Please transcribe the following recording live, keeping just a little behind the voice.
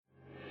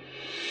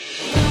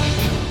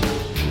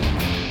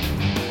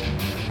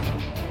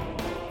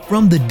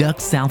From the Duck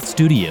South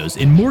Studios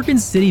in Morgan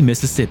City,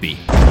 Mississippi.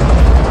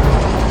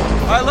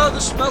 I love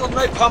the smell of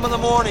napalm in the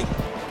morning.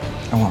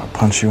 I want to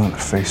punch you in the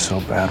face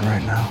so bad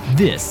right now.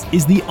 This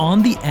is the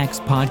On the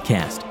X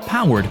podcast,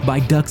 powered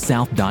by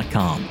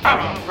DuckSouth.com.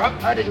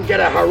 I didn't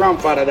get a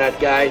harumph out of that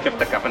guy. Give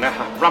the governor a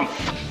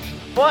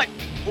harumph. What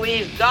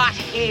we've got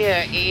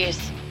here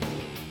is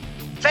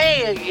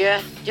failure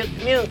to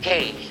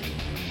communicate.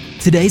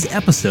 Today's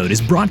episode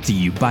is brought to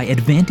you by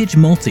Advantage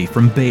Multi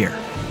from Bayer.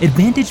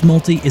 Advantage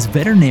Multi is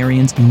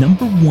veterinarians'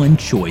 #1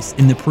 choice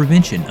in the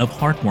prevention of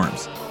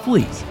heartworms,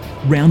 fleas,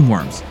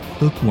 roundworms,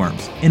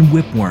 hookworms, and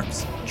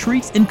whipworms.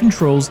 Treats and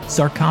controls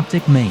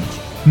sarcoptic mange.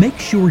 Make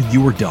sure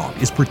your dog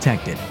is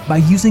protected by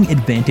using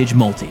Advantage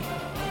Multi.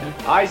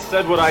 I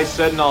said what I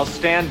said, and I'll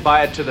stand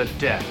by it to the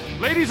death.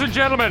 Ladies and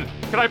gentlemen,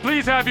 can I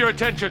please have your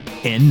attention?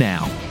 And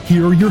now,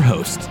 here are your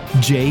hosts,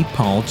 J.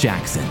 Paul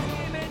Jackson.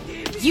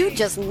 You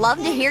just love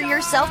to hear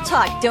yourself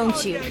talk,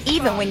 don't you?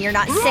 Even when you're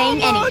not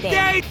saying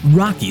anything.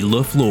 Rocky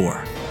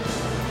LaFleur.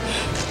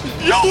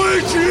 Yo,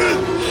 Adrian!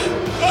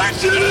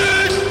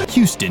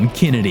 Houston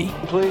Kennedy.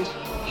 Please?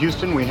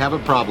 Houston, we have a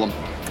problem.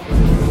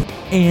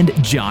 And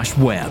Josh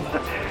Webb.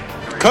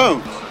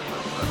 Coons!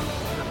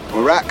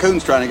 Well,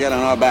 raccoons trying to get on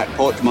our back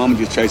porch. Mama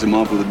just chased them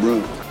off with a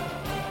broom.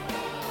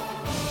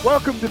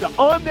 Welcome to the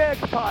On the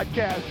X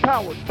podcast,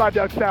 powered by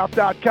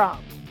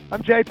DuckSouth.com.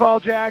 I'm J. Paul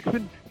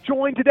Jackson,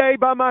 joined today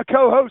by my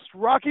co-host,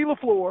 Rocky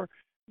LaFleur,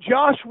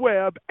 Josh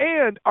Webb,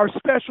 and our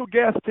special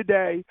guest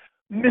today,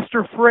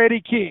 Mr.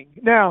 Freddie King.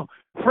 Now,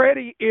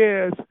 Freddie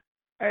is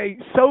a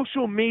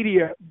social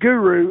media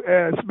guru,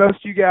 as most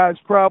of you guys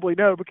probably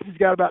know, because he's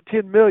got about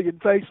 10 million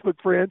Facebook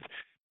friends.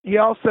 He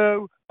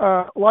also,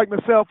 like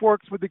myself,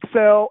 works with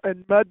Excel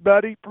and Mud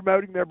Buddy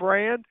promoting their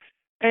brand.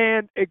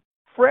 And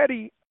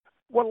Freddie,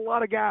 what a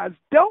lot of guys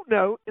don't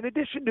know, in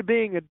addition to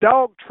being a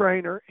dog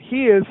trainer,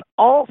 he is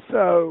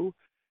also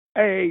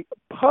a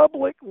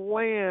public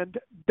land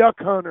duck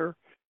hunter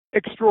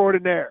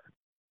extraordinaire.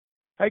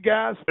 Hey,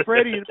 guys,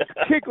 Freddie, it's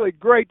particularly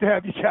great to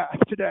have you guys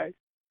today.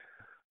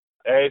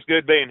 Hey, it's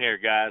good being here,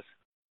 guys.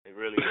 It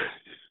really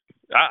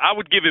is. I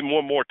would give him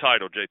one more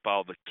title, J.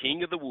 Paul, the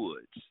King of the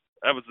Woods.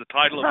 That was the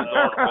title of his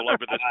article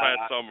over this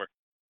past summer.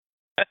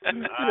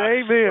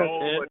 Amen.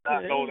 I would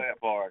not go that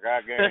far.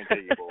 I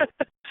guarantee you, boy.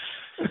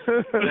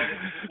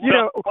 You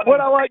know,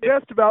 what I like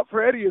best about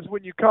Freddie is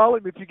when you call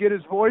him, if you get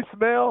his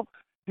voicemail,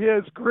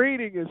 his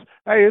greeting is,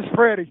 "Hey, it's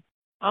Freddie.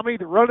 I'm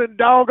either running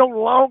dog on the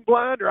long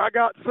blind or I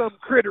got some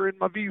critter in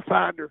my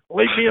viewfinder.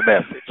 Leave me a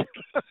message."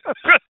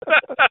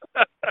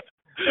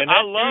 And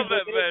I love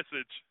that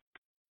message.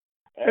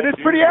 And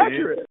it's pretty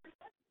accurate.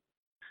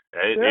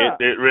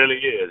 It really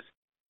is.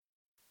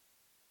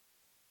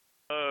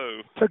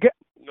 Oh. So hey,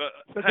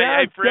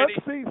 guys, Freddie.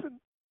 duck season.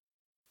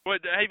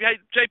 But, hey,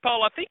 J.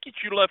 Paul, I think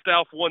that you left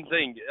off one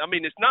thing. I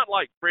mean, it's not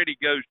like Freddie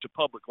goes to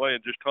public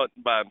land just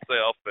hunting by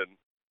himself and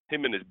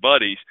him and his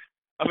buddies.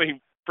 I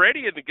mean,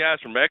 Freddie and the guys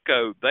from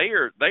Echo, they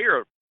are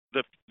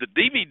the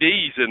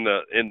DVDs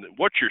and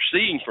what you're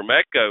seeing from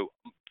Echo.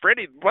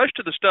 Freddie, most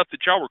of the stuff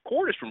that y'all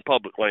record is from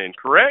public land,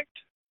 correct?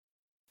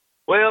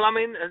 Well, I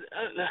mean,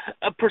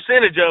 a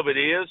percentage of it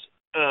is.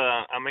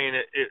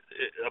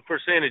 A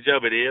percentage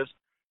of it is.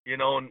 You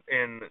know, and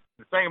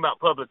the thing about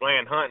public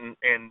land hunting,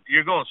 and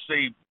you're going to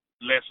see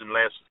less and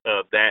less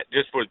of that,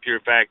 just for the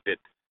pure fact that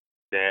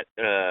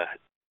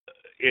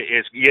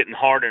it's getting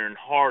harder and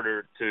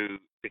harder to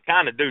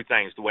kind of do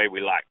things the way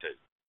we like to.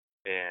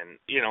 And,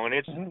 you know, and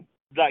it's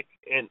like,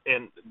 and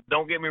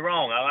don't get me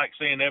wrong, I like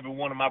seeing every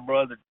one of my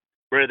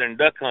brethren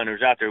duck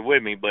hunters out there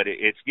with me, but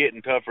it's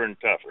getting tougher and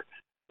tougher.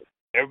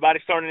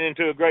 Everybody's turning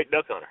into a great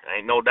duck hunter.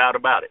 Ain't no doubt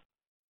about it.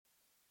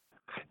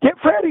 Yeah,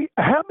 Freddie,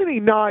 how many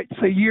nights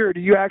a year do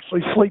you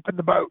actually sleep in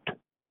the boat?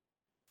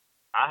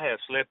 I have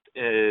slept,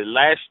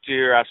 last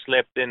year I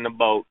slept in the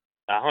boat.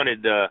 I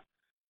hunted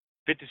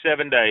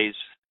 57 days,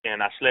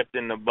 and I slept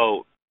in the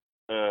boat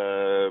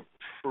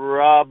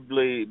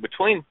probably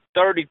between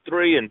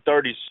 33 and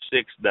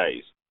 36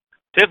 days.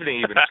 Tiffany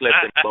even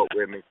slept in the boat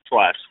with me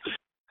twice.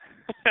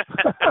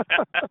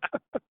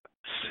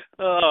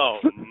 Oh,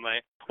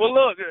 man. Well,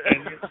 look,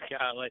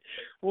 golly.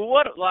 Well,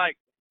 what, like,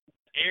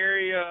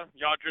 area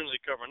y'all generally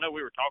cover? I know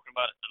we were talking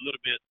about it a little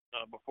bit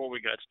before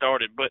we got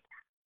started, but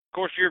of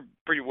course you're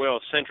pretty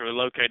well centrally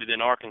located in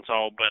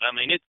Arkansas. But I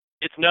mean,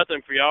 it's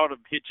nothing for y'all to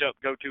hitch up,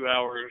 go 2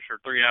 hours or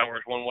 3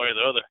 hours one way or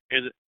the other,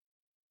 is it?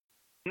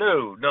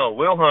 No,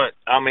 we'll hunt.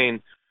 I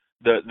mean,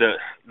 the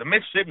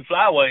Mississippi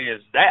Flyway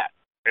is that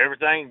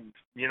everything,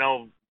 you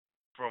know,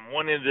 from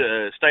one end of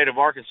the state of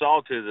Arkansas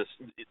to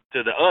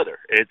the other.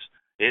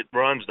 It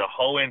runs the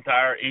whole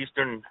entire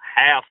eastern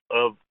half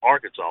of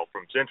Arkansas,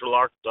 from central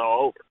Arkansas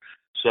over.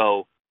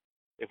 So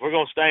if we're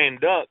going to stay in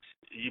ducks,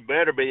 you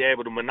better be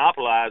able to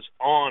monopolize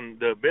on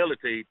the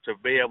ability to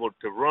be able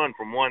to run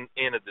from one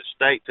end of the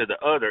state to the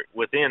other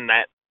within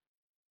that,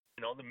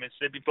 you know, the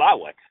Mississippi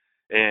Flyway.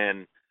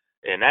 And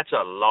that's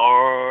a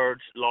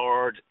large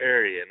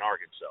area in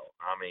Arkansas.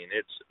 I mean,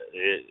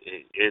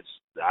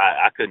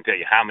 I couldn't tell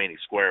you how many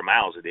square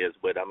miles it is,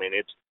 but I mean,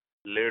 it's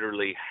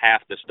literally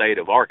half the state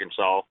of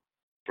Arkansas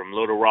from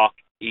Little Rock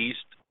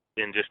east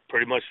and just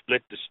pretty much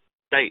split the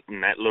state in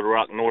that Little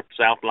Rock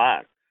north-south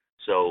line.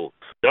 So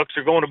ducks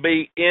are going to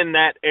be in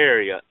that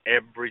area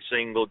every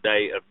single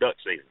day of duck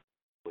season,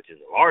 which is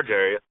a large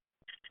area,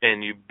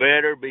 and you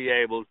better be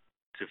able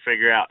to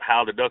figure out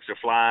how the ducks are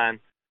flying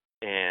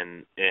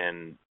and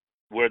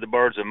where the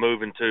birds are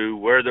moving to,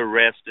 where they're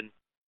resting,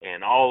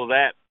 and all of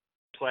that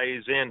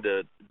plays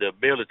into the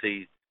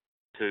ability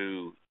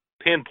to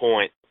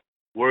pinpoint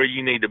where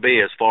you need to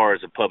be as far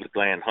as a public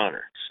land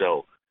hunter.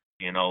 So,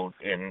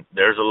 and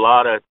there's a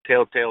lot of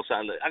telltale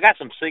signs. I got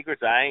some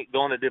secrets I ain't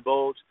going to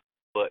divulge,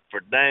 but for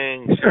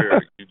dang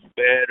sure, you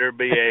better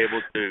be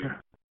able to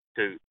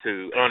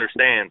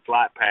understand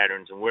flight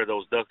patterns and where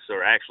those ducks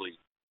are actually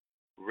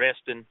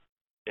resting,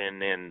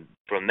 and then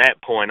from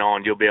that point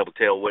on, you'll be able to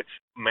tell which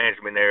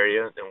management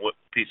area and what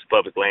piece of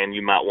public land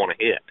you might want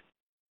to hit.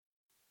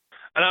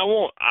 And I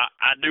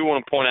do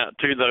want to point out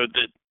too, though,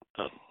 that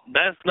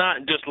that's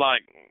not just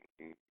like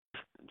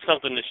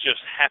something that's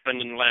just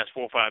happened in the last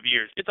 4 or 5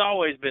 years. It's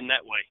always been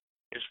that way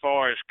as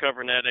far as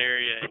covering that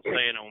area and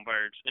staying on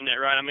birds. Isn't that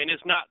right? I mean,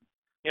 it's not.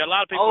 A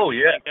lot of people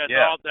think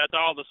that's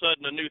all of a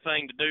sudden a new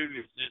thing to do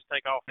is just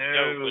take off and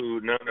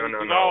go. No.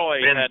 We've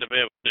always had to be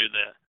able to do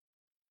that.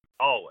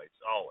 Always,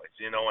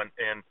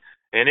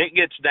 and it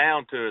gets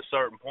down to a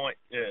certain point.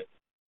 The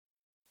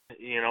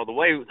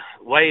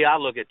way I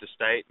look at the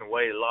state and the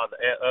way a lot of the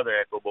other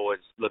Echo boys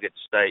look at the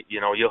state,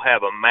 you'll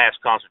have a mass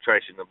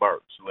concentration of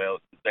birds. Well,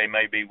 they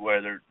may be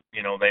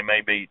they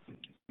may be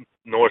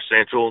north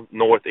central,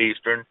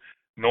 northeastern,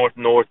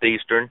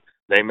 northeastern.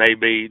 They may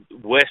be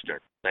western.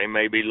 They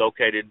may be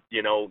located,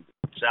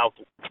 south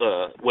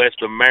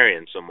west of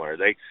Marion somewhere.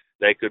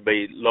 They could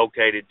be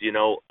located,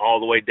 all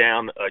the way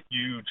down. A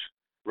huge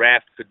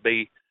raft could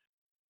be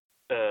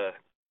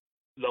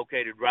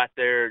located right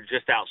there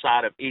just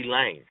outside of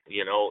Elaine,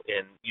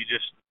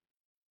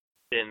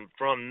 and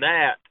from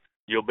that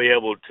you'll be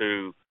able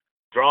to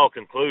draw a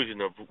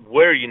conclusion of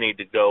where you need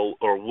to go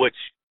or which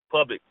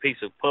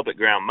piece of public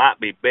ground might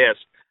be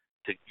best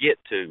to get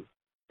to.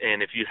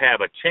 And if you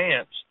have a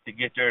chance to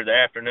get there the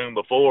afternoon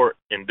before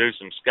and do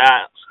some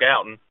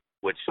scouting,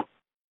 which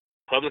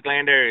public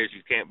land areas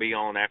you can't be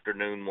on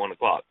afternoon 1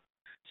 o'clock.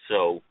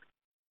 So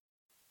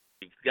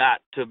you've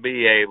got to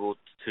be able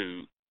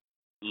to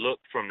look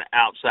from the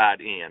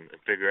outside in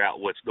and figure out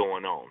what's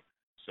going on.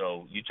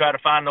 So you try to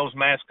find those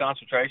mass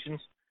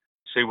concentrations,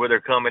 see where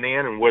they're coming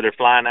in and where they're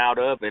flying out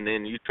of, and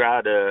then you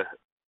try to,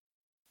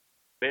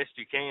 best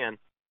you can,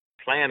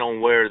 plan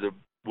on where to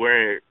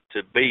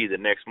be the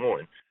next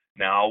morning.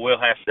 Now, I will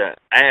have to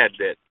add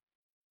that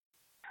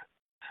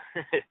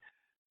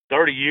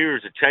 30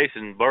 years of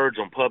chasing birds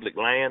on public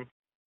land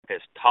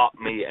has taught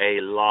me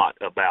a lot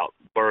about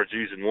birds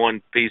using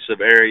one piece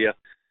of area,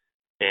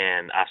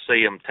 and I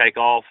see them take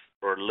off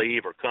or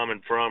leave or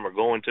coming from or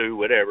going to,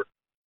 whatever.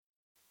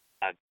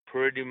 I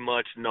pretty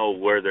much know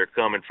where they're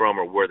coming from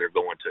or where they're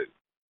going to,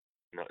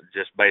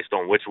 just based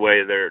on which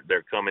way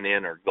they're coming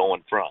in or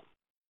going from,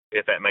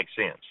 if that makes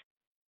sense.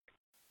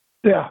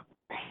 Yeah.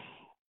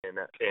 And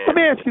let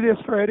me ask you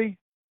this, Freddie,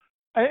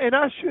 and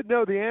I should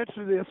know the answer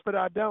to this, but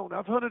I don't.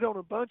 I've hunted on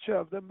a bunch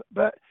of them,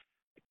 but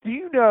do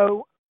you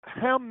know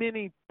how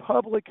many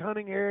public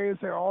hunting areas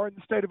there are in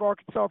the state of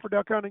Arkansas for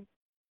duck hunting?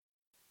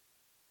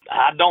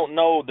 I don't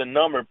know the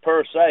number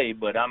per se,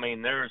 but I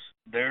mean there's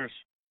 10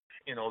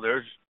 or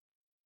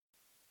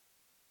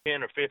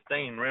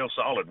 15 real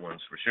solid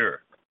ones for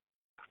sure.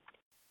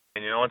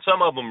 And and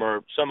some of them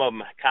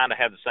kind of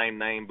have the same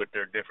name, but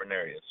they're different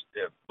areas.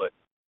 Yeah, but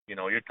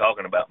you're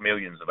talking about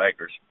millions of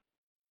acres.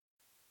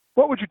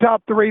 What would your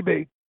top 3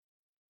 be?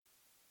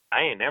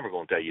 I ain't never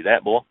gonna tell you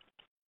that, boy.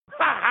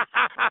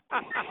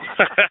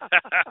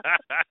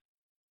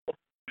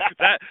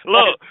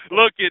 Look,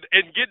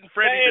 and getting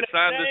Freddie to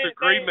sign this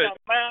agreement.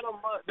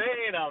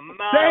 Dang, I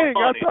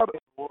thought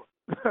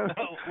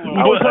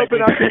I was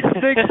hoping I could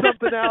sneak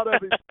something out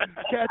of him,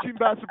 catch him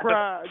by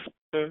surprise.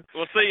 Well,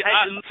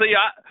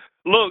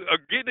 look,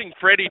 getting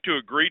Freddie to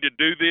agree to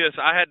do this,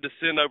 I had to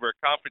send over a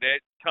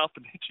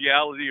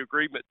confidentiality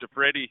agreement to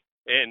Freddie,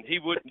 and he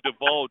wouldn't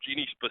divulge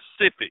any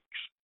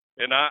specifics,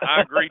 and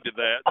I agreed to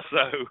that.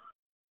 So,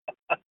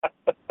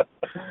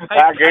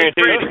 I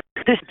guarantee you.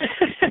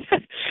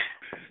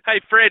 Hey,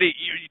 Freddie,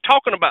 you're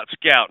talking about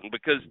scouting,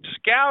 because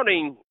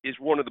scouting is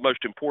one of the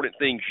most important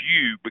things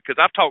because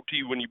I've talked to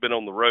you when you've been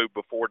on the road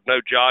before. No,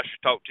 Josh,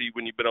 talked to you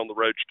when you've been on the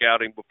road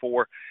scouting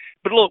before.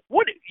 But look,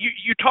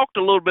 you talked a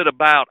little bit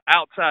about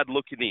outside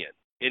looking in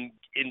and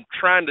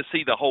trying to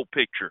see the whole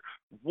picture.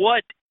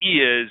 What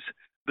is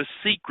the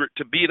secret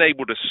to being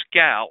able to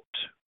scout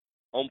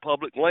on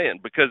public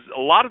land? Because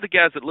a lot of the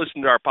guys that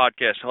listen to our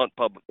podcast hunt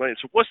public land.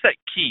 So what's that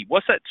key?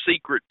 What's that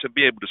secret to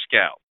be able to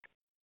scout?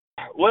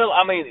 Well,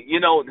 I mean,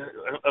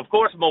 of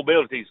course,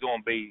 mobility is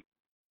going to be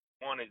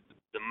one of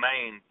the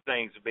main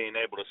things of being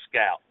able to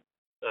scout.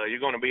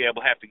 You're going to be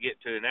able to have to get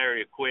to an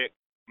area quick,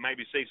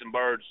 maybe see some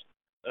birds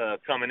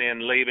coming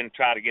in, leaving,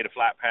 try to get a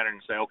flight pattern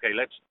and say, okay,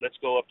 let's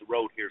go up the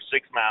road here 6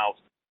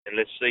 miles and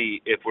let's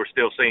see if we're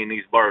still seeing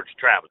these birds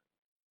traveling.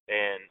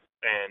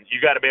 And you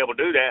got to be able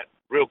to do that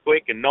real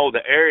quick and know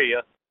the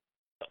area,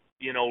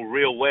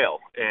 real well.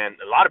 And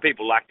a lot of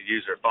people like to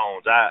use their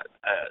phones.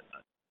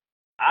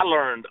 I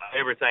learned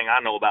everything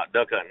I know about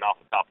duck hunting off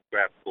of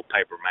topographical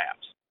paper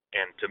maps.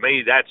 And to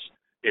me,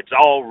 it's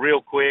all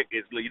real quick.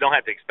 You don't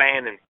have to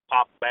expand and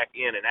pop back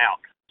in and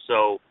out.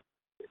 So,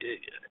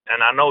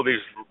 and I know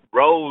these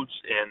roads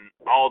in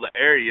all the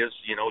areas,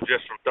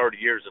 just from 30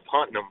 years of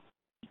hunting them,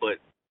 but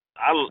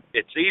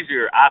it's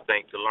easier, I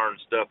think, to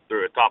learn stuff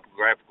through a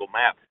topographical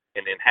map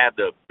and then have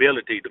the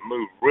ability to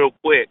move real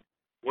quick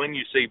when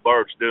you see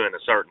birds doing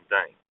a certain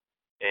thing.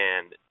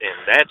 And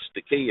that's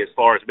the key as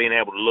far as being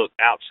able to look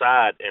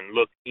outside and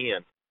look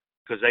in,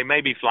 because they may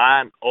be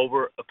flying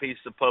over a piece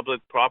of public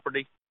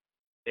property,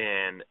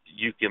 and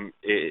you can,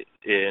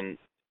 and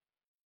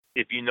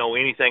if you know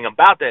anything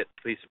about that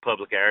piece of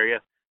public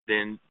area,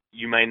 then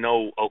you may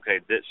know, okay,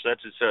 this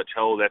such and such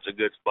hole, that's a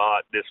good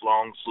spot, this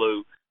long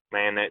slough,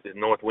 man, that the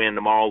north wind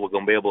tomorrow, we're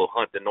going to be able to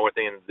hunt the north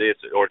end of this,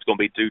 or it's going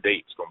to be too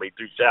deep, it's going to be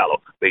too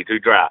shallow, be too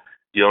dry.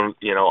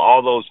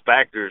 All those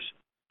factors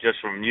just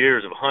from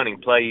years of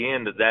hunting play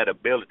into that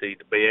ability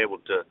to be able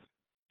to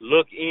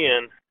look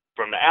in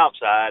from the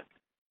outside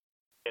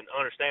and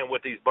understand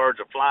what these birds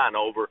are flying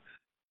over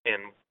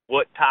and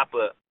what type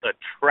of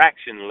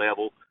attraction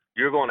level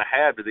you're going to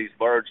have to these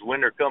birds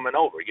when they're coming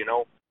over.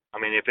 I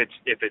mean, if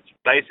it's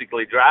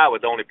basically dry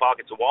with only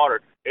pockets of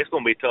water, it's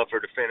going to be tougher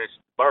to finish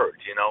birds,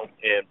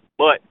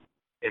 but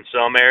in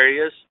some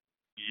areas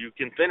you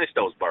can finish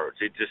those birds.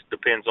 It just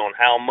depends on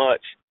how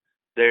much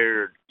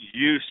they're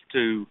used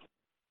to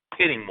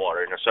hitting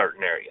water in a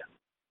certain area.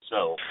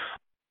 So,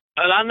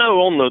 and I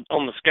know on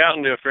the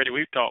scouting deal, Freddie,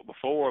 we've talked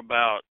before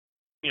about,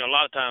 a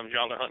lot of times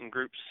y'all are hunting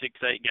groups,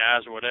 6-8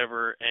 guys or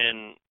whatever,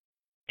 and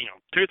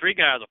 2 or 3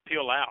 guys will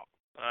peel out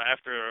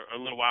after a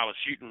little while of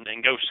shooting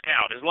and go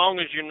scout. As long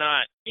as you're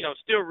not,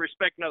 still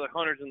respecting other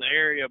hunters in the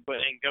area,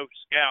 and go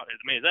scout. I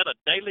mean, is that a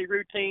daily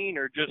routine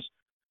or just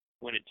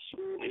when it's?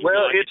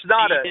 Well, it's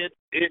not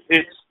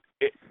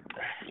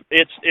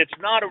it's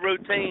not a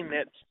routine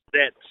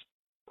that's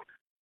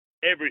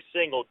every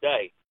single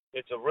day.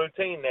 It's a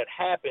routine that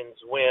happens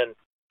when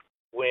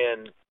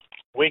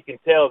we can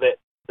tell that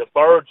the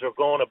birds are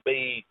going to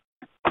be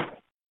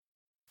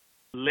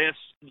less,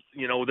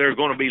 they're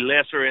going to be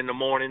lesser in the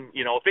morning.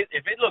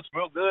 If it looks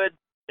real good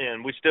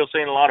and we're still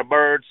seeing a lot of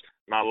birds,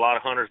 not a lot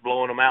of hunters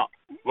blowing them out,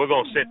 we're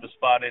going to set the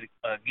spot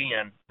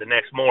again the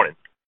next morning.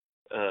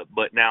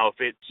 But now if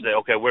it's,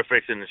 okay, we're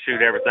fixing to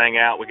shoot everything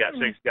out, we got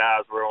 6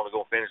 guys, we're only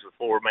going to finish with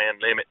 4-man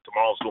limit,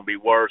 tomorrow's going to be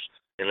worse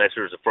unless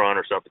there's a front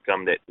or something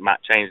coming that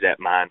might change that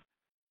mind.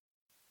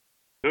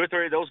 2 or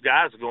 3 of those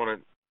guys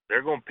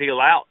they're going to peel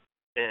out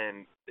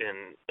and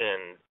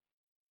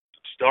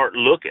start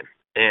looking.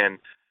 And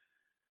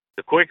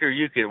the quicker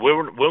you can, we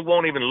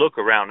won't even look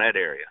around that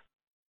area.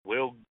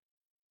 We'll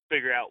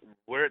figure out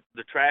where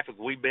the traffic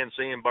we've been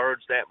seeing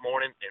birds that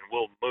morning, and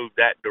we'll move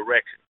that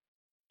direction.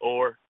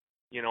 Or,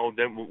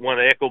 then one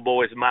of the Echo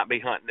boys might be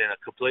hunting in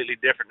a completely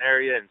different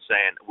area and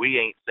saying, we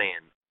ain't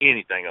seeing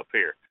anything up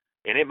here.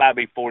 And it might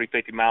be 40,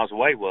 50 miles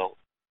away. Well,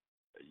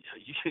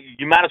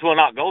 you might as well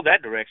not go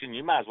that direction.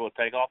 You might as well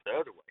take off the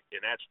other way.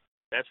 And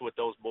that's what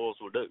those bulls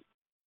will do.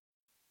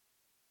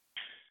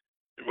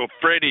 Well,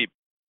 Freddie,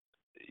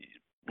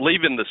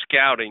 leaving the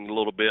scouting a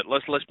little bit,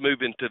 let's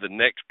move into the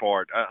next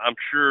part. I'm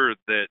sure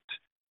that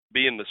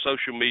being the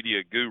social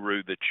media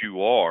guru that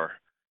you are,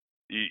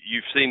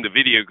 you've seen the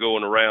video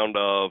going around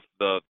of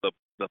the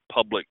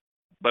public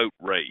boat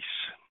race.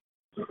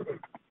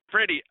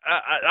 Freddie,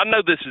 I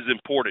know this is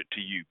important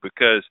to you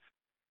because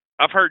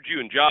I've heard you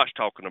and Josh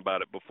talking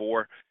about it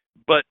before,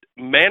 but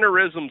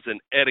mannerisms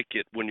and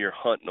etiquette when you're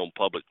hunting on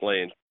public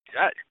land,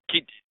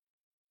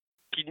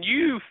 can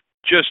you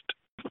just,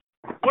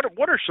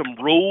 what are some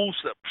rules,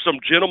 some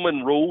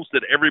gentleman rules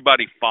that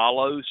everybody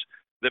follows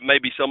that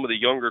maybe some of the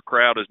younger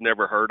crowd has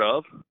never heard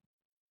of?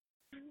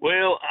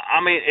 Well,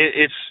 I mean,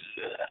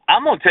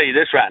 I'm going to tell you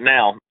this right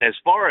now. As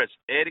far as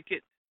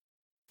etiquette,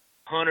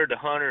 hunter to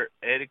hunter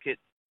etiquette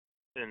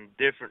and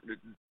different,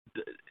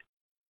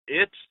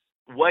 it's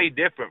way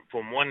different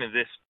from one of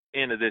this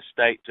end of this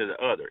state to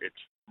the other. It's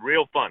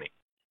real funny.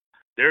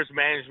 There's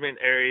management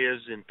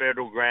areas and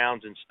federal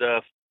grounds and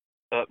stuff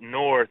up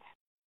north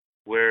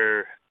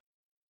where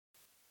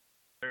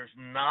there's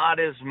not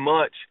as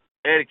much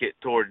etiquette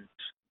towards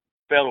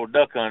fellow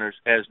duck hunters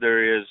as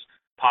there is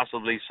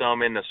possibly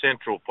some in the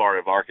central part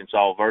of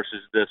Arkansas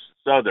versus the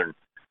southern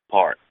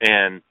part.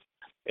 And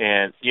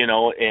and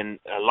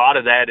a lot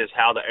of that is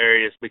how the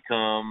areas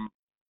become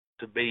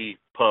to be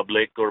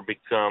public or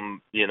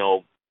become,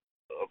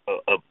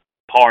 a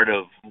part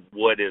of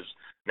what is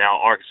now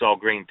Arkansas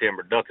green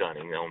timber duck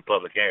hunting on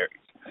public areas.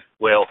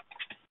 Well,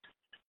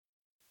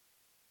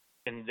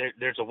 and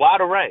there's a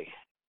wide array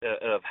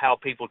of how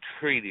people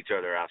treat each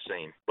other, I've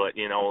seen. But,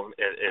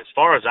 as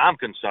far as I'm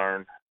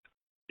concerned,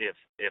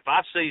 if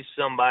I see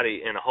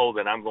somebody in a hole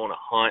that I'm going to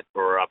hunt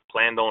or I've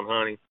planned on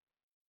hunting,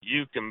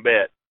 you can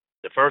bet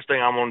the first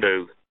thing I'm going to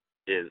do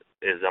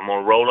is I'm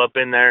going to roll up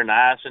in there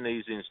nice and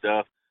easy and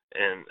stuff,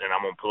 and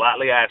I'm going to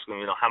politely ask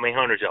them, how many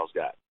hunters y'all's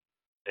got?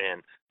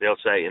 And they'll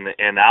say,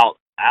 and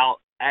I'll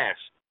ask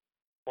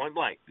point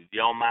blank, do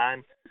y'all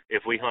mind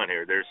if we hunt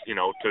here? There's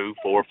 2,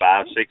 4,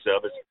 5, 6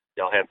 of us.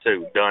 Y'all have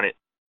 2. Done it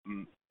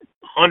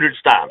hundreds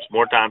of times,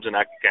 more times than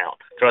I can count.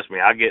 Trust me,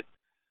 I get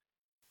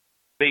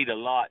beat a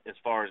lot as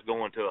far as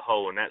going to a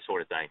hole and that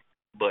sort of thing.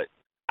 But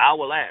I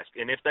will ask,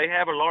 and if they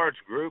have a large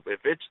group, if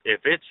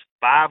it's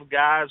 5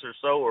 guys or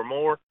so or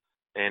more,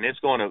 and it's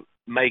going to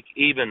make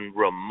even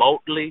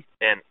remotely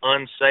an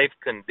unsafe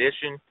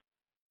condition,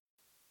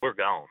 we're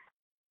gone.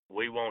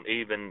 We won't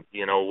even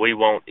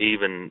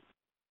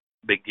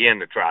begin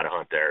to try to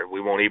hunt there.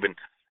 We won't even,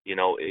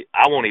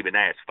 I won't even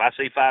ask. If I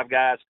see 5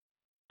 guys,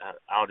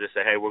 I'll just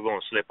say, hey, we're going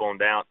to slip on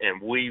down,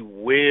 and we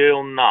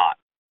will not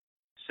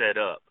set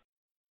up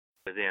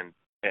within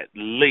at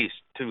least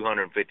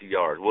 250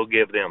 yards. We'll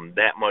give them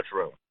that much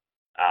room.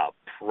 I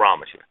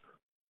promise you.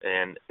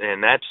 And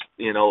that's,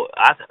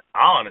 I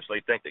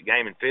honestly think that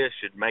Game and Fish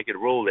should make it a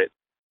rule that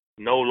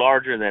no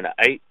larger than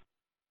an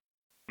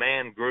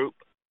 8-man group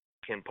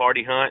can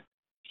party hunt,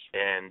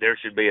 and there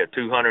should be a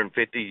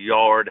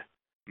 250-yard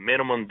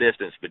minimum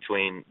distance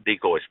between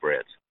decoy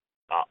spreads.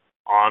 I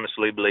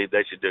honestly believe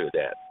they should do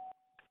that.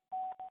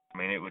 I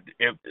mean,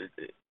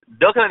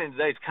 duck hunting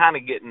today is kind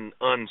of getting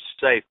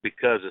unsafe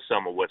because of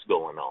some of what's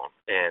going on,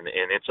 and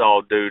it's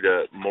all due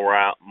to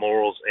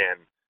morals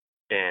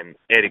and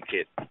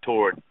etiquette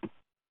toward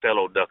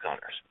fellow duck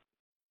hunters.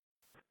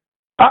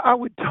 I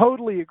would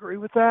totally agree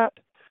with that.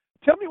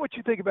 Tell me what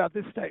you think about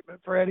this statement,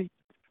 Freddie.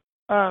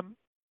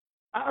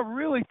 I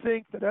really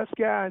think that us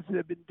guys that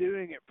have been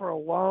doing it for a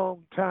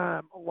long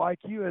time, like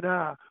you and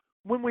I,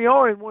 when we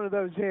are in one of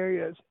those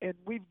areas and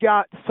we've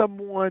got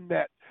someone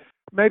that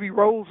maybe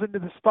rolls into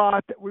the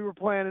spot that we were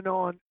planning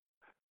on,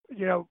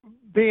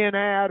 being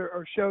at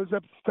or shows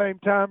up at the same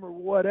time or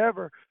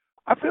whatever,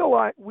 I feel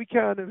like we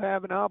kind of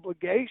have an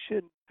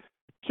obligation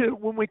to,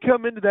 when we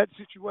come into that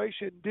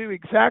situation, do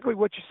exactly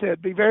what you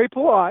said. Be very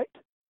polite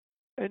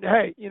and,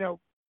 hey,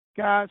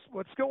 guys,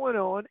 what's going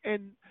on?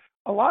 And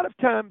a lot of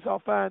times I'll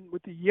find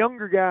with the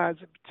younger guys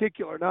in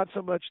particular, not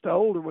so much the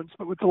older ones,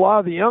 but with a lot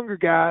of the younger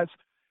guys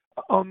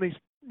on these,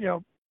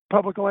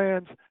 public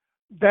lands,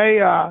 they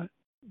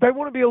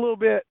want to be a little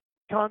bit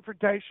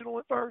confrontational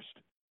at first.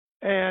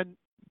 And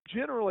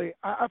generally,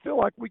 I feel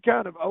like we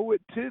kind of owe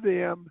it to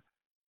them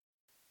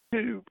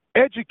to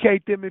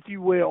educate them, if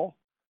you will,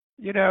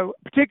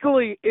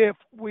 particularly if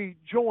we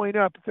join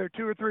up, if there are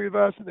 2 or 3 of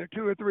us and there are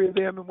 2 or 3 of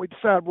them and we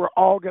decide we're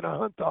all going to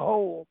hunt the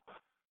hole,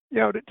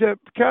 to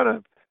kind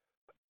of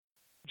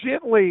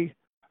gently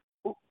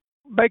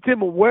make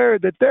them aware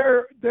that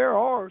there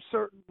are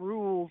certain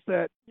rules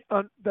that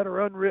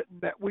are unwritten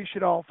that we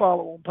should all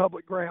follow on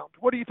public ground.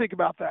 What do you think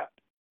about that?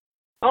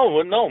 Oh,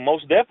 well, no,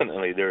 most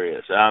definitely there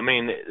is. I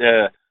mean,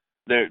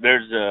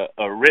 there's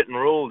a written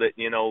rule that,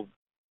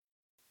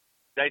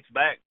 dates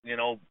back,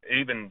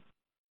 even,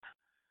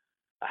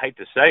 I hate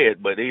to say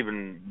it, but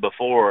even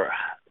before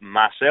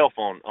myself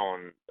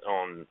on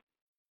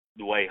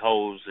the way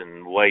holes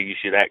and the way you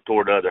should act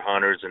toward other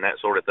hunters and that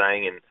sort of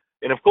thing.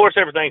 And of course,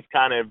 everything's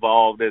kind of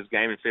evolved as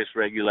Game and Fish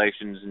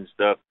regulations and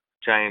stuff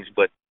change,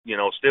 but,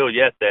 still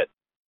yet that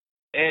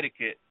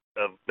etiquette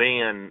of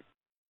being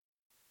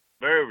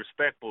very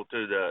respectful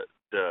to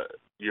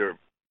your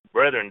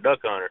brethren duck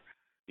hunter,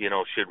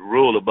 should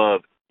rule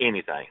above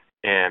anything.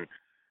 And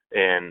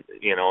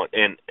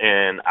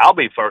I'll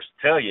be first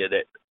to tell you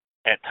that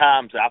at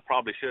times I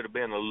probably should have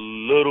been a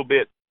little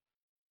bit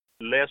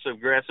less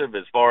aggressive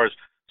as far as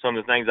some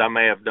of the things I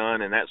may have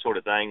done and that sort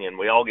of thing, and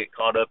we all get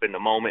caught up in the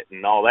moment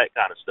and all that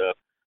kind of stuff.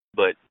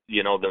 But,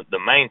 the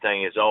main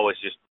thing is always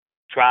just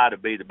try to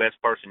be the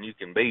best person you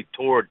can be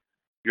toward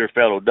your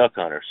fellow duck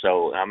hunter.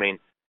 So, I mean,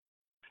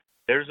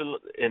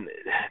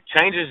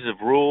 changes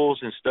of rules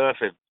and stuff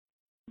have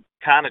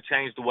kind of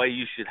changed the way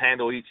you should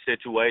handle each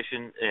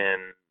situation,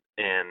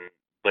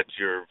 but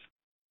your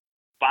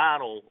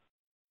final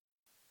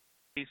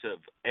piece of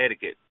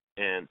etiquette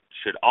and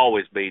should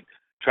always be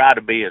try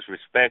to be as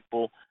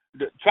respectful.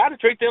 Try to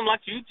treat them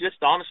like you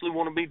just honestly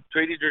want to be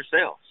treated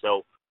yourself.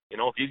 So,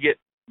 if you get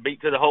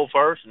beat to the hole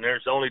first and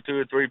there's only 2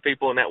 or 3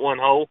 people in that one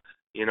hole,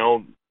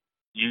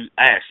 you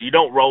ask. You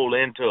don't roll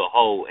into a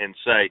hole and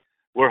say,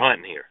 we're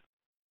hunting here.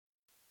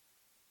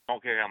 I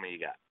don't care how many you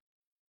got.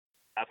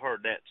 I've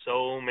heard that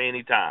so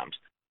many times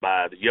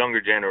by the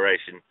younger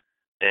generation,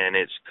 and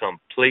it's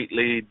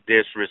completely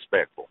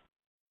disrespectful.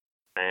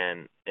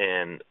 And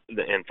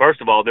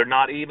first of all, they're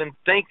not even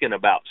thinking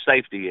about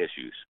safety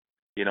issues.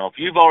 If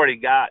you've already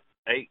got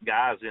 8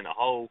 guys in a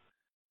hole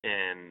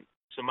and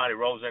somebody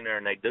rolls in there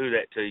and they do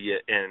that to you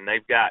and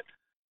they've got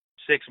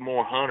 6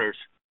 more hunters,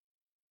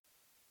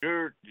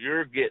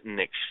 you're getting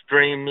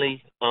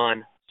extremely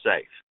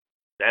unsafe.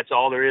 That's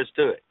all there is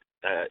to it.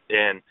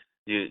 And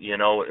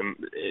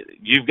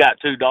you've got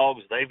 2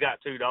 dogs, they've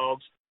got 2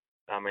 dogs.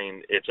 I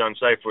mean, it's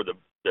unsafe for the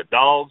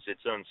dogs,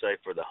 it's unsafe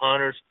for the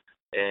hunters,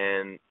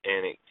 and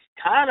it's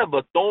kind of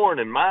a thorn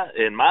in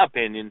my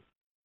opinion,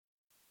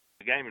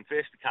 the Game and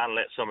Fish to kind of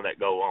let some of that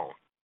go on.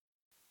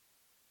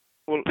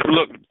 Well,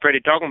 look, Freddie,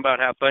 talking about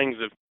how things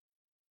have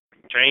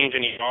changed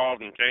and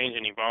evolved,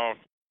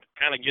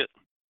 kind of get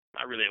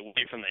not really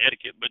away from the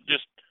etiquette, but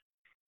just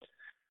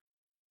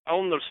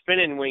on the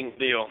spinning wing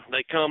deal,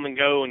 they come and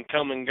go and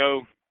come and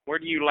go. Where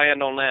do you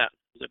land on that?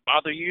 Does it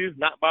bother you?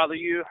 Not bother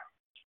you?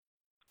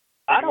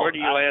 Where do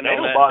you land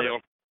on that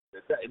deal?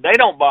 They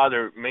don't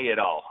bother me at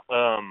all.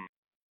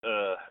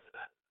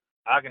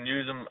 I can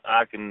use them.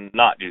 I can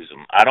not use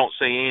them. I don't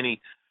see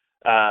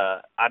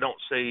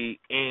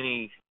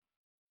any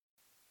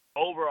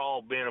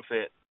overall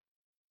benefit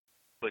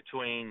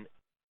between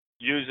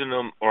using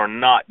them or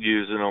not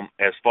using them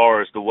as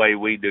far as the way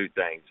we do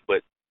things.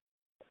 But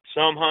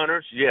some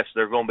hunters, yes,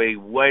 they're going to be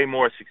way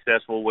more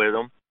successful with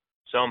them.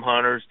 Some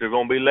hunters, they're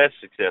going to be less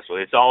successful.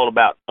 It's all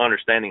about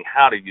understanding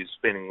how to use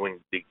spinning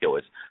wing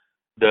decoys.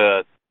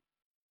 The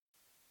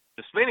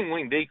spinning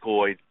wing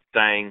decoy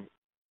thing,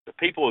 the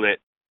people that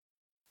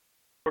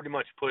pretty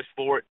much pushed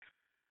for it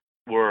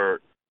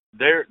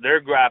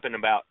they're griping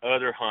about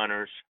other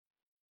hunters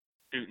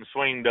shooting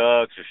swing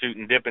ducks or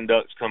shooting dipping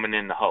ducks coming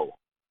in the hole.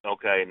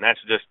 Okay, and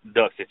that's just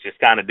ducks. It's just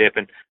kind of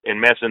dipping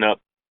and messing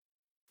up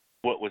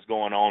what was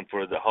going on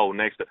for the hole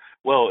next to.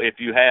 Well, if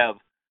you have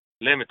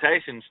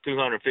limitations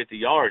 250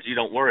 yards, you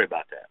don't worry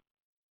about that.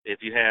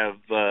 If you have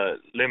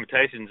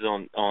limitations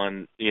on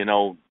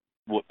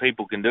what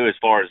people can do as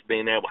far as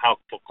being able how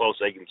close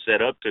they can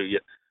set up to you,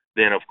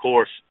 then of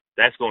course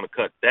that's going to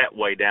cut that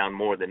way down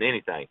more than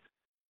anything.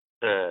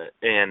 But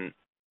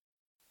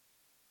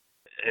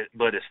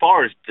as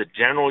far as the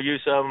general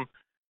use of them,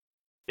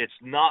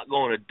 it's not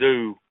going to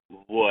do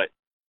what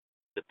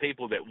the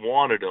people that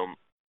wanted them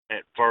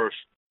at first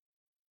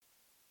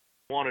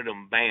wanted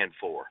them banned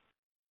for,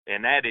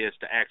 and that is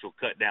to actually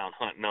cut down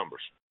hunt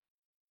numbers.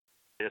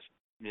 This,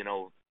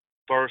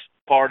 first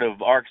part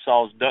of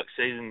Arkansas's duck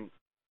season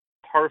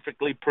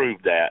perfectly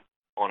proved that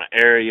on an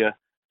area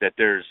that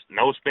there's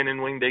no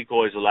spinning wing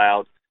decoys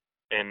allowed,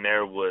 and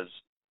there was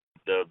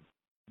the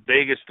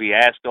biggest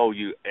fiasco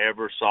you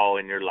ever saw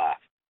in your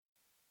life.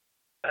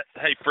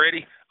 Hey,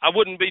 Freddie, I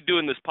wouldn't be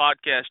doing this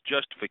podcast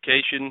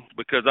justification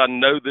because I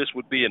know this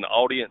would be an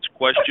audience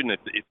question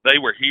if they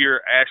were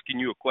here asking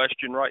you a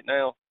question right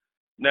now.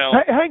 Now,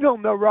 hey, hang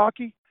on, though,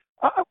 Rocky.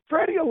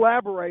 Freddie,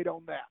 elaborate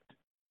on that.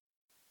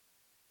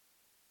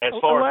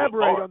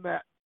 Elaborate on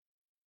that.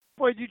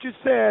 Well, you just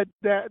said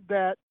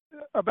that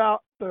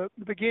about the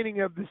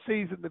beginning of the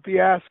season, the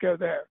fiasco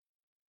there.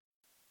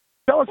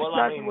 Tell us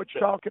exactly what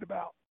you're talking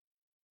about.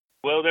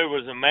 Well, there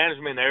was a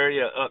management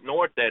area up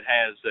north that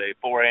has a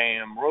 4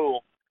 a.m.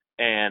 rule,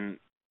 and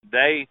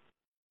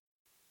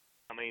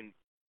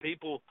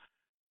people,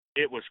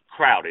 it was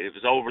crowded. It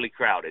was overly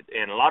crowded.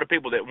 And a lot of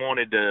people that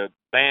wanted to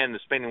ban the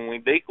spinning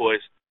wing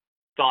decoys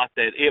thought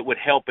that it would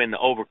help in the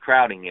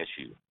overcrowding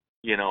issue,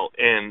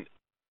 and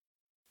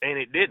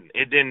it didn't.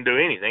 It didn't do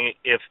anything.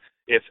 If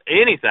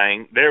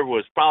anything, there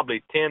was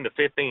probably 10 to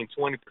 15,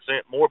 20%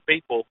 more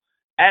people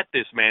at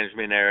this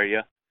management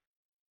area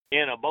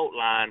in a boat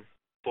line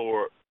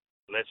for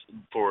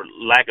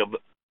lack of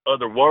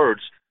other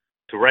words,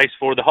 to race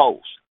for the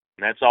holes.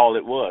 And that's all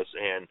it was.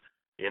 And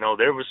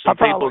there was some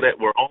people that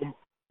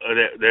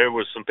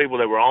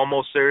were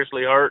almost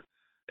seriously hurt,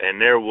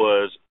 and there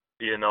was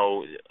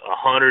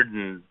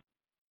 100+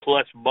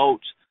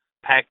 boats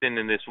packed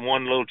into this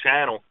one little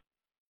channel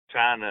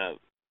trying to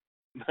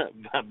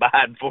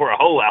bide for a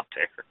hole out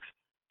there.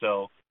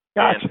 So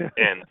gotcha.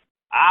 and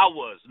I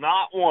was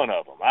not one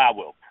of them. I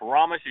will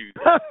promise you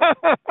that.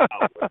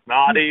 I was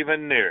not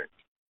even near it.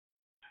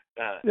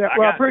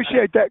 I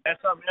appreciate that.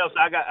 That's something else.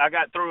 I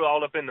got through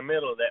all up in the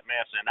middle of that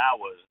mess, and I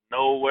was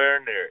nowhere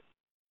near it.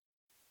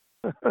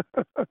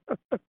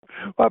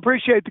 Well, I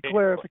appreciate the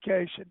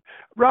clarification.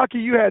 Rocky,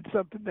 you had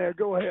something there.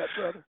 Go ahead,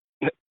 brother.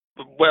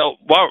 Well,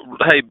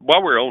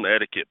 while we're on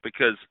etiquette,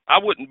 because I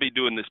wouldn't be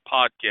doing this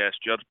podcast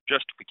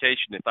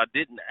justification if I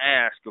didn't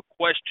ask a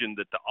question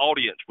that the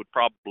audience would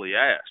probably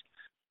ask.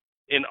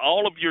 In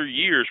all of your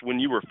years when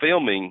you were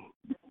filming,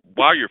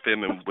 while you're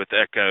filming with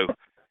Echo,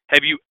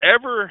 have you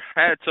ever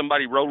had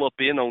somebody roll up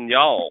in on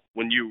y'all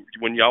when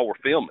y'all were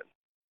filming?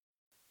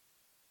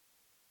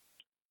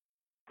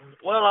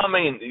 Well,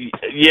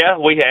 yeah,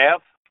 we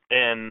have,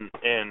 and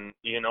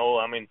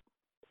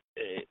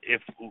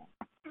if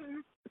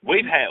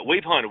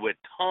we've hunted with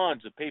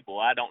tons of people.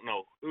 I don't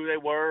know who they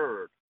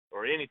were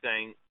or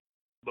anything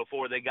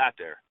before they got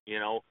there,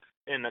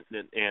 and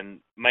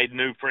made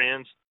new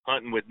friends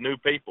hunting with new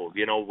people.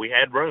 We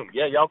had room.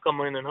 Yeah, y'all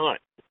come in and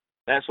hunt.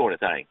 That sort of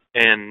thing.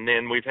 And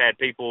then we've had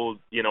people,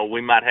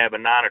 we might have a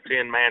 9 or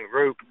 10 man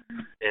group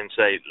and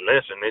say,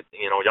 listen,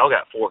 y'all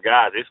got 4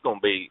 guys. This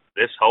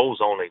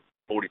hole's only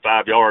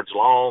 45 yards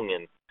long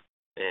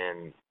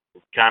and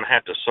kind of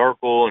have to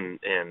circle and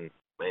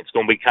it's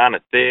going to be kind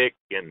of thick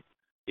and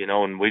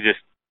we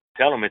just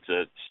tell them it's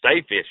a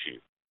safe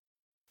issue.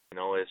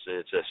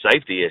 It's a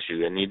safety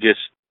issue, and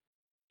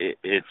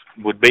it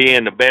would be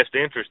in the best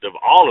interest of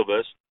all of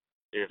us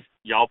if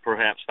y'all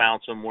perhaps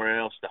found somewhere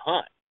else to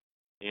hunt.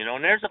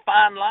 And there's a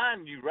fine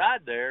line you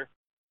ride there,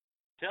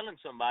 telling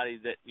somebody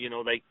that they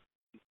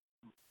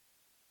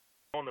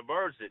on the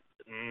verge that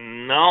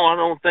no, I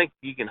don't think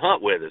you can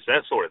hunt with us,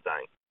 that sort of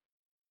thing.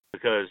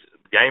 because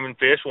Game and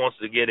Fish wants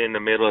to get in the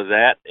middle of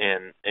that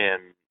and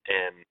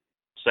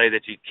say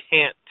that you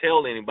can't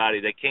tell anybody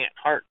they can't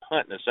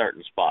hunt in a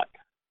certain spot.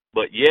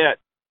 But yet,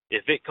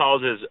 if it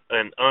causes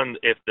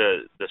if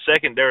the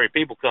secondary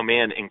people come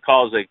in and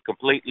cause a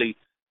completely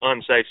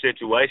unsafe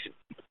situation,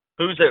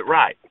 who's it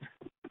right?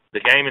 The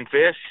Game and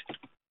Fish,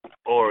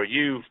 or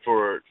you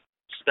for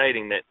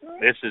stating that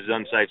this is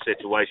an unsafe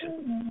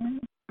situation?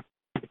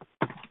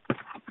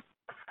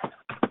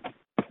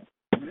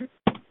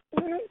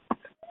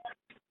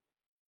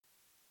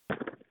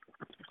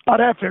 I'd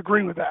have to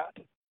agree with that.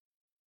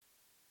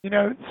 You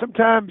know,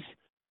 sometimes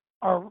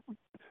the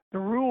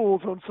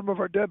rules on some of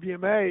our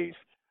WMAs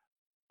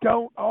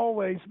don't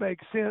always make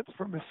sense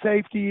from a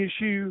safety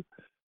issue.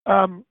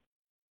 And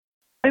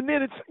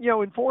then it's, you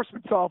know,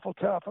 enforcement's awful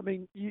tough. I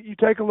mean, you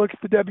take a look at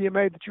the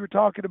WMA that you were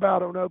talking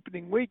about on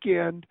opening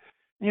weekend.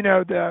 You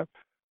know, the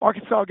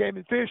Arkansas Game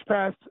and Fish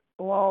passed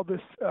a law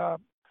this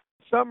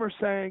summer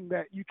saying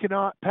that you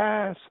cannot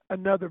pass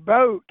another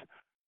boat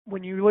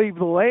when you leave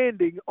the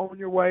landing on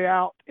your way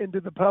out into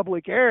the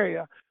public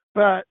area.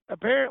 But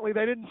apparently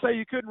they didn't say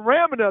you couldn't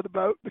ram another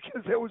boat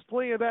because there was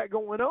plenty of that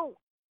going on.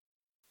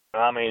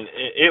 I mean,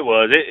 it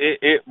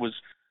was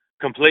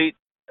complete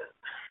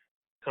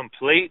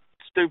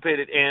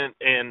stupidity.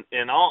 And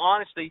in all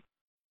honesty,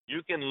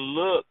 you can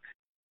look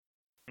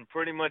and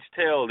pretty much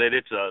tell that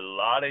it's a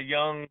lot of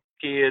young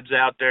kids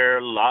out there,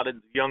 a lot of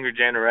younger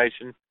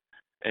generation,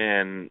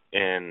 and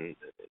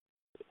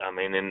I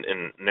mean,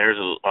 and there's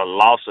a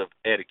loss of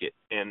etiquette.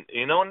 And,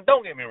 you know, and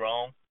don't get me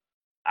wrong,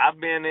 I've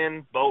been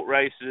in boat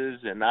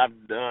races and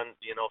I've done,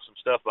 you know, some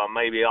stuff I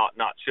maybe ought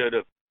not should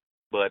have,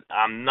 but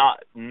I'm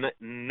not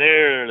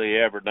nearly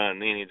ever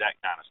done any of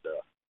that kind of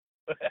stuff.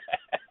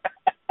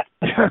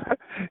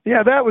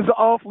 Yeah, that was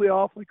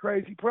awfully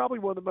crazy. Probably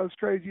one of the most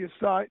craziest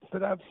sights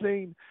that I've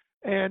seen.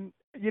 And,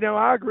 you know,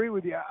 I agree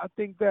with you. I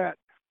think that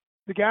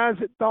the guys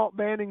that thought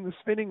banning the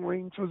spinning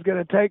rings was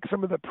going to take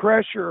some of the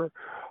pressure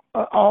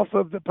off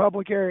of the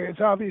public areas,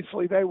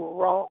 obviously they were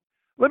wrong.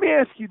 Let me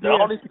ask you this. The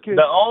only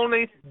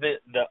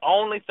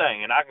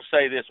thing, and I can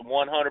say this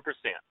 100%,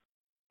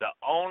 the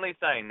only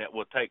thing that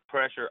will take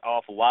pressure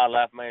off of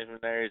wildlife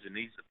management areas and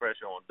ease the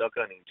pressure on duck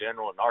hunting in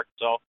general in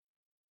Arkansas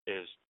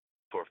is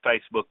for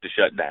Facebook to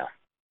shut down.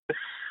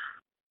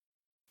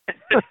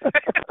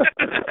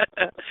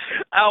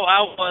 I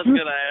was going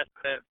to ask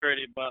that,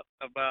 Freddie,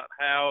 about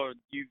how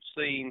you've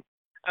seen,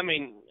 I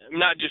mean,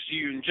 not just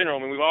you in general,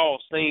 I mean, we've all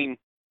seen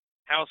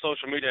how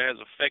social media has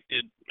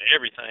affected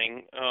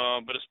everything,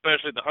 but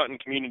especially the hunting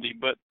community.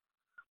 But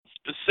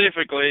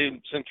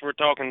specifically, since we're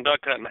talking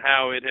duck hunting,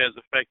 how it has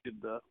affected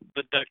the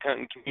duck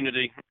hunting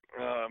community,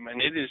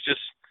 and it is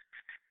just.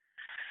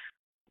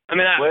 I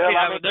mean,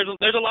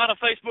 there's a lot of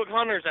Facebook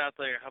hunters out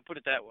there. I'll put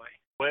it that way.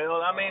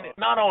 Well, I mean,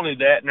 not only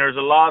that, and there's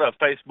a lot of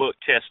Facebook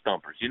chest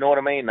thumpers. You know what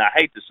I mean? I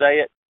hate to say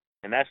it,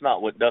 and that's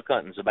not what duck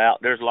hunting's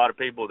about. There's a lot of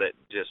people that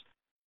just,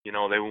 you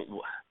know,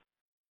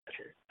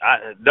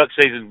 duck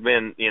season's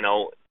been, you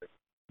know,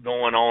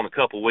 going on a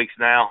couple of weeks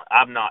now.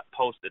 I've not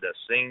posted a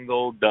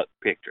single duck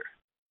picture.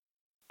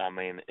 I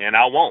mean, and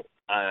I won't.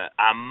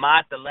 I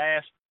might the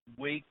last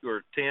week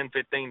or 10,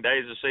 15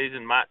 days of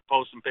season might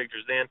post some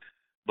pictures then,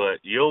 but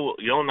you'll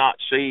not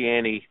see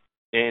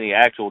any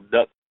actual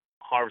duck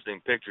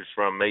harvesting pictures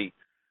from me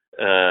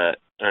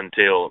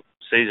until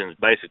season's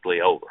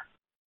basically over.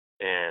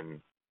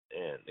 And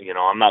you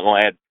know, I'm not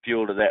going to add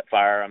fuel to that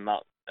fire.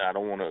 I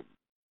don't want to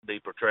be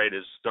portrayed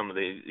as some of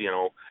the, you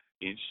know,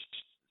 you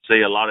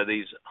see a lot of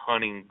these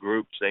hunting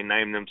groups, they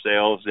name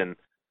themselves and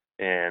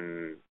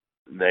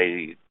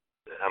they,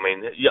 I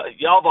mean,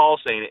 y'all have all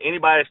seen it.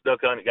 Anybody that's duck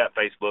hunting got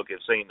Facebook has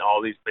seen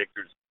all these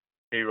pictures,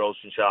 heroes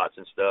and shots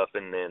and stuff,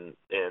 and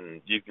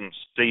you can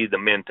see the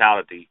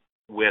mentality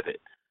with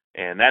it.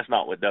 And that's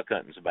not what duck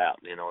hunting's about.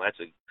 You know, that's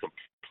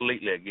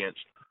completely against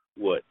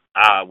what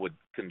I would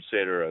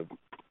consider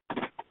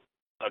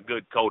a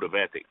good code of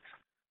ethics.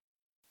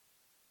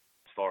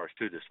 As far as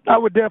to the sport. I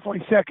would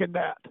definitely second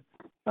that.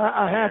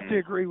 I have to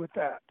agree with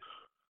that.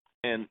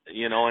 And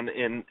you know,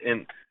 and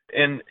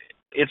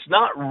it's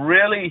not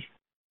really.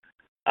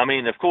 I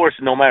mean, of course,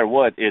 no matter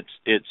what,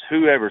 it's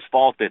whoever's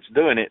fault that's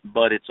doing it.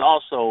 But it's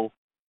also,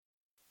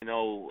 you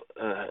know,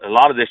 a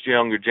lot of this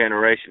younger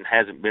generation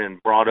hasn't been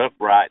brought up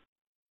right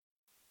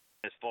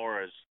as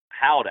far as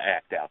how to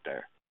act out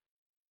there.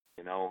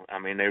 You know, I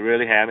mean, they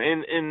really have.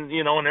 And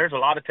you know, and there's a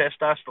lot of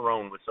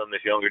testosterone with some of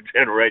this younger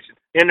generation.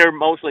 And they're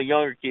mostly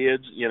younger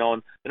kids, you know,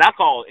 and I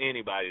call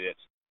anybody that's,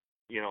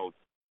 you know,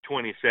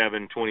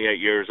 27, 28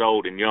 years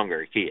old and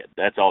younger a kid.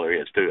 That's all there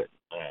is to it.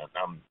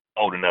 I'm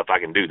old enough I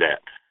can do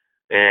that.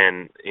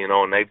 And, you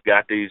know, and they've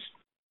got these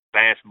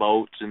fast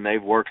boats and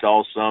they've worked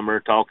all summer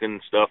talking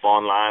stuff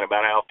online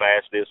about how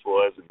fast this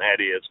was and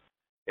that is.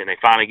 And they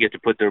finally get to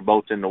put their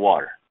boats in the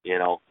water, you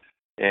know.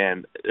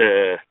 And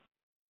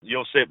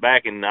you'll sit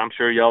back, and I'm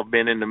sure y'all have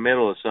been in the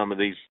middle of some of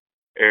these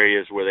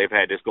areas where they've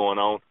had this going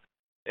on,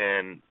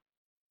 and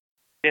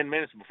 10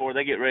 minutes before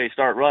they get ready to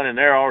start running,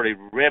 they're already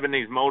revving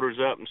these motors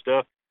up and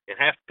stuff, and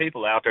half the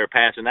people out there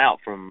passing out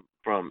from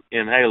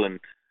inhaling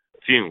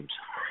fumes.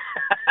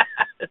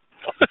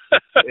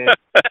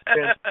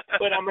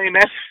 But I mean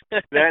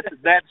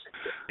that's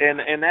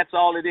and that's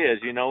all it is.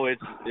 You know,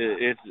 it's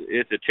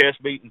a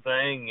chest beating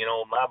thing. You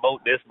know, my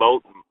boat, this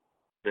boat,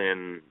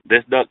 and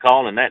this duck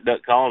call and that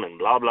duck call and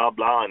blah blah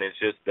blah, and it's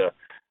just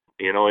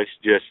you know, it's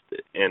just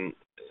and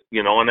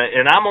you know, and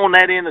I'm on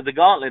that end of the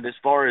gauntlet as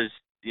far as,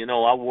 you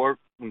know, I work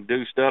and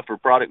do stuff for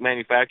product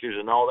manufacturers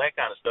and all that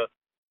kind of stuff.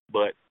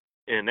 But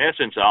in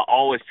essence, I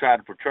always try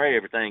to portray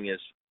everything as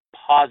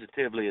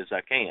positively as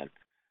I can.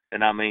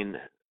 And I mean,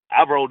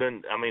 I've rolled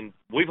in. I mean,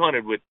 we've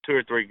hunted with 2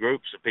 or 3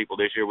 groups of people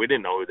this year. We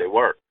didn't know who they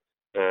were.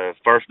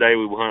 First day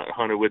we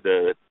hunted with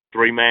a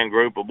 3-man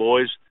group of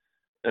boys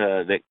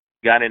that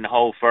got in the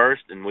hole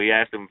first, and we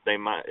asked them if they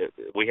might.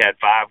 We had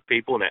 5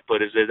 people, and that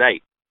put us at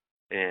 8.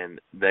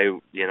 And they,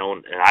 you know,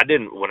 and I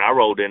didn't, when I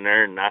rolled in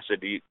there and I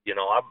said, you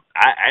know,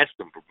 I asked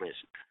them for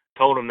permission,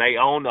 told them they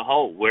own the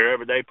hole.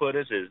 Wherever they put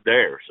us is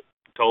theirs.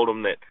 Told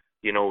them that,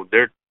 you know,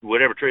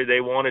 whatever tree they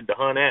wanted to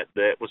hunt at,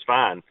 that was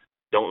fine.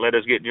 Don't let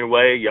us get in your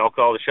way. Y'all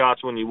call the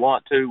shots when you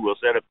want to. We'll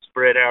set up the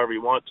spread however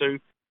you want to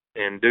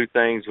and do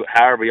things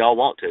however y'all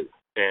want to.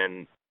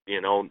 And,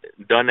 you know,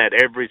 done that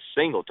every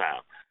single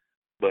time.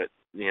 But,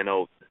 you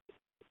know,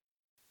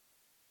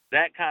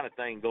 that kind of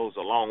thing goes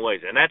a long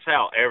ways. And that's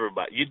how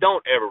everybody, you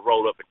don't ever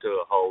roll up into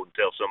a hole and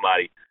tell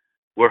somebody,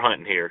 we're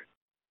hunting here.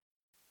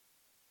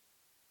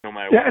 No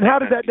matter what. And how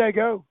did that day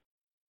go?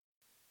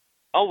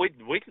 Oh, we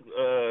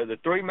the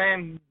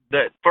 3-man,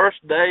 that first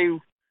day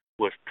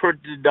was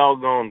pretty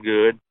doggone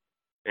good.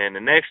 And the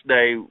next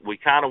day we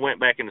kind of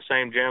went back in the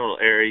same general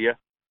area,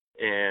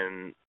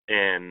 and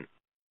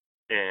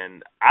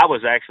I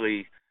was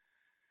actually,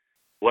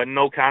 wasn't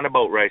no kind of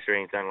boat race or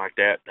anything like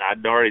that.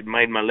 I'd already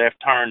made my left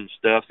turn and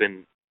stuff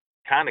and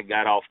kind of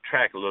got off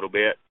track a little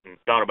bit and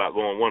thought about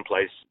going one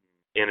place,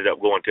 ended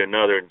up going to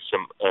another, and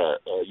some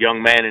a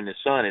young man and his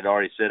son had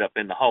already set up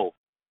in the hole.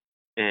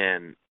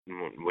 And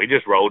we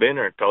just rolled in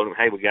there and told him,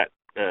 hey, we got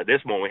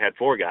this one, we had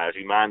 4 guys.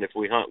 You mind if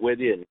we hunt with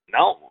you? And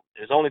no,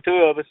 there's only 2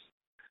 of us.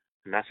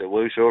 And I said,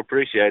 well, we sure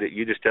appreciate it.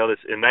 You just tell us.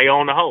 And they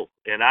own the hole.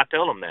 And I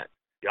tell them that.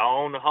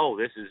 Y'all own the hole.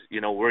 This is,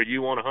 you know, where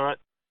you want to hunt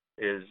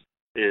is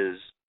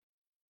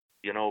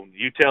you know,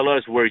 you tell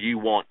us where you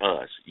want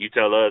us. You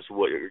tell us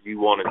what you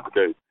want us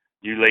to do.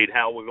 You lead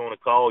how we're going to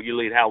call. You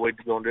lead how we're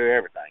going to do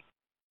everything.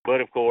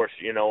 But, of course,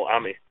 you know, I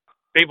mean,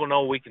 people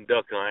know we can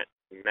duck hunt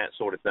and that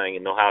sort of thing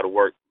and know how to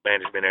work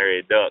management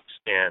area ducks.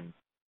 And,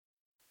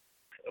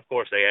 of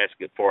course, they ask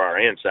it for our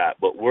insight.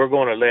 But we're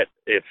going to let,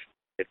 if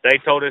they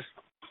told us,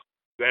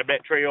 grab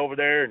that tree over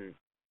there and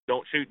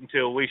don't shoot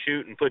until we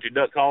shoot and put your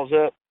duck calls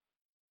up,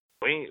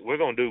 we're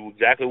going to do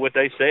exactly what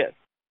they said.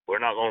 We're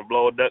not going to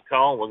blow a duck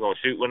call. We're going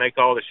to shoot when they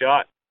call the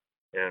shot,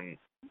 and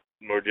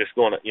we're just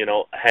going to, you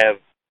know, have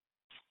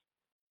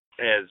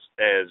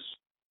as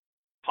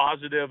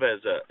positive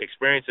as a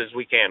experience as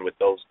we can with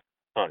those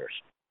hunters.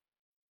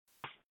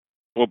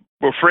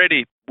 Well,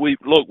 Freddie, we've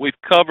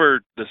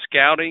covered the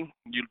scouting.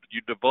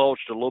 You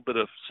divulged a little bit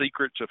of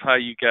secrets of how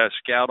you guys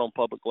scout on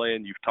public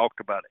land. You've talked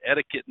about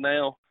etiquette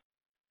now.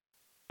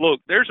 Look,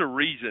 there's a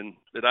reason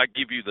that I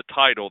give you the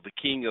title, the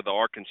King of the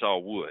Arkansas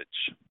Woods.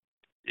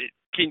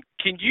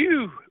 Can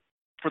you,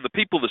 for the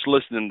people that's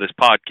listening to this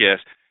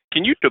podcast,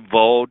 can you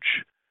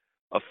divulge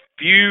a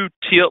few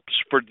tips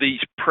for these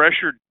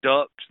pressured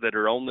ducks that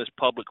are on this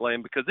public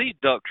land? Because these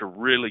ducks are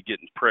really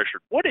getting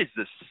pressured. What is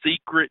the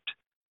secret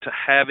to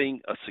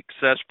having a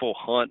successful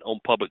hunt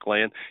on public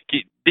land?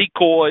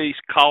 Decoys,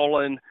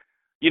 calling,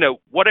 you know,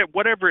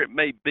 whatever it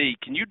may be.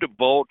 Can you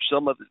divulge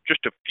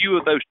just a few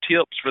of those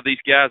tips for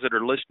these guys that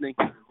are listening?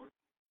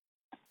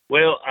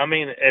 Well, I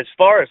mean, as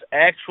far as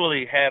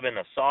actually having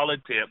a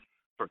solid tip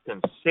for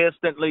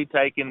consistently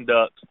taking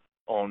ducks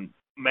on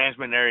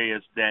management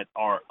areas that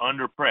are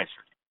under pressure,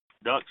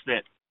 ducks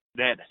that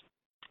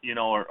you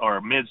know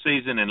are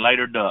mid-season and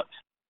later ducks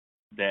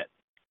that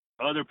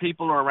other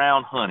people are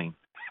around hunting,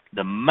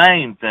 the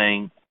main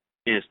thing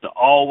is to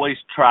always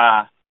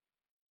try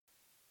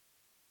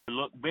to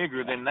look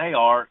bigger than they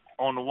are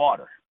on the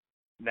water.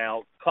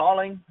 Now,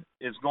 calling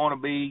is going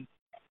to be,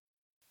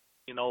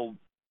 you know,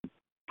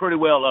 pretty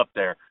well up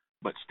there,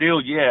 but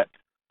still yet,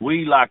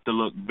 we like to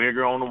look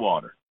bigger on the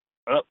water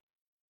up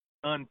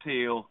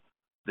until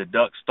the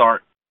ducks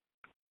start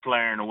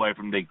flaring away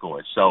from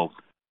decoys. So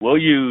we'll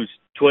use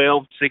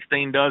 12,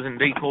 16 dozen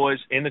decoys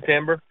in the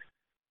timber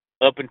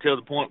up until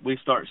the point we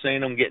start seeing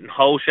them getting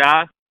hole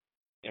shy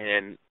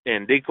and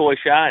decoy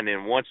shy. And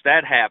then once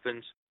that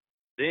happens,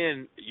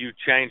 then you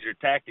change your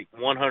tactic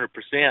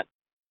 100%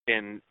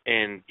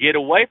 and get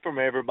away from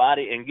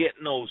everybody and get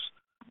in those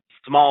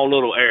small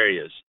little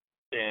areas.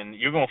 And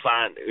you're going to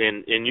find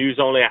and use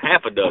only a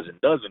half a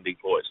dozen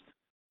decoys.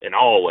 And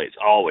always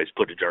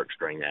put a jerk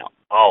string out.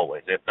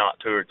 Always, if not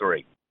 2 or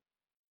 3.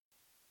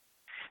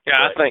 Yeah,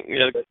 I think,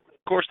 of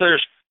course,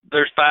 there's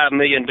 5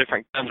 million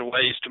different kinds of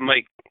ways to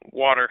make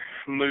water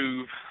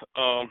move,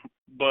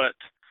 but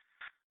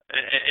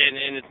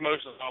it's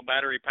mostly all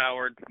battery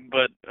powered.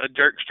 But a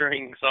jerk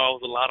string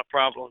solves a lot of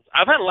problems.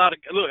 I've had a lot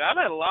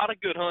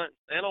of good hunts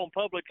and on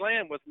public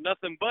land with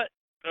nothing but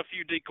a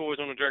few decoys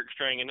on a jerk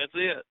string, and that's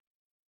it.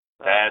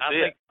 That's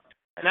it.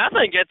 And I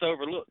think that's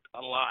overlooked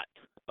a lot.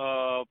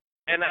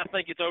 And I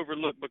think it's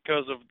overlooked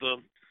because of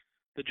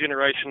the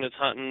generation that's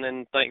hunting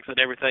and thinks that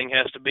everything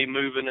has to be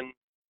moving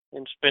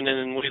and spinning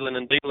and wheeling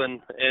and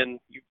dealing, and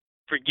you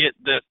forget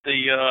that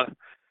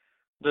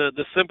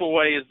the simple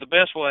way is the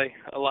best way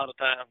a lot of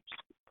times.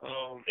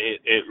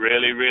 It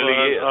really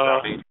is.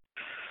 I mean,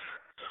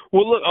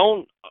 well, look,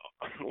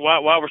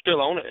 while we're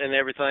still on it and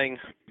everything,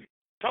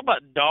 talk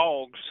about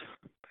dogs,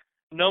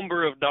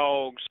 number of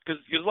dogs,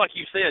 because like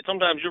you said,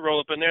 sometimes you roll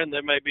up in there and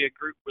there may be a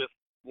group with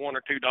 1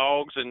 or 2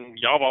 dogs, and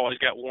y'all have always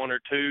got 1 or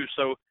 2.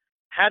 So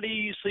how do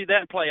you see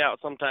that play out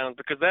sometimes?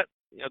 Because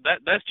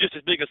that's just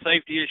as big a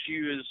safety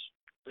issue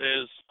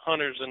as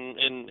hunters and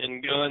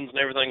guns and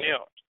everything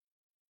else.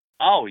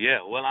 Oh, yeah.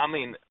 Well, I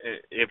mean,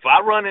 if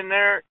I run in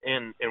there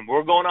and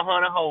we're going to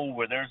hunt a hole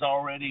where there's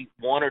already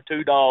 1 or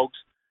 2 dogs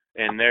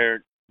and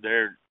they're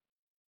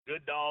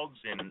good dogs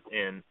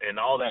and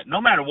all that, no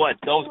matter what,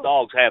 those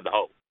dogs have the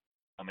hole.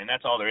 I mean,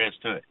 that's all there is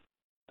to it.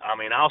 I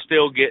mean, I'll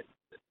still get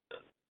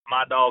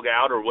my dog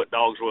out, or what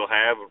dogs we'll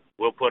have.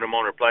 We'll put them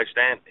on their play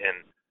stand,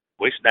 and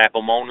we snap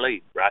them on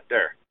lead right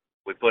there.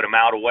 We put them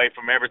out away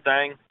from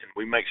everything, and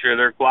we make sure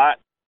they're quiet,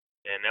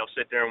 and they'll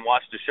sit there and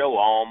watch the show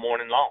all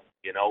morning long,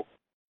 you know.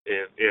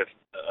 If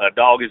a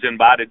dog is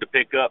invited to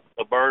pick up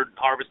a bird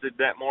harvested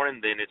that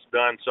morning, then it's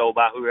done so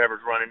by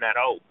whoever's running that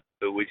hole,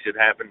 who we should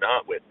happen to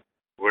hunt with.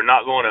 We're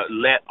not going to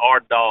let our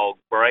dog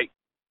break,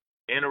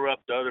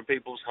 interrupt other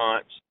people's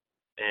hunts,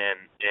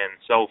 and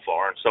so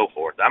far and so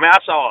forth. I mean, I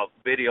saw a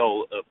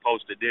video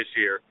posted this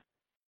year.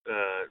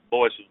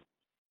 Boys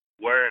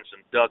wearing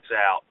some ducks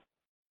out,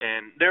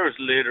 and there was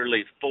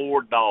literally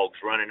 4 dogs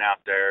running out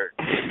there.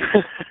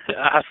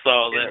 I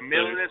saw that in the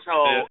middle of this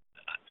hole. Yeah.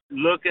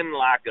 Looking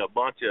like a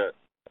bunch of,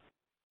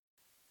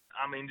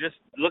 I mean, just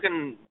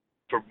looking,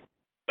 for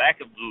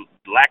lack of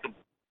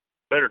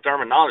better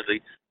terminology,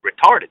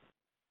 retarded.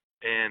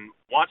 And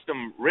watched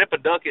them rip a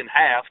duck in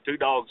half, 2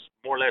 dogs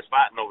more or less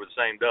fighting over the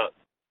same duck.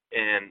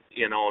 And,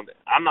 you know,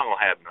 I'm not going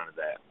to have none of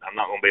that. I'm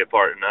not going to be a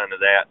part of none of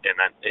that.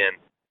 And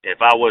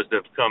if I was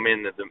to come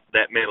in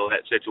that middle of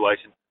that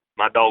situation,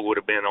 my dog would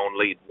have been on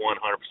lead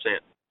 100%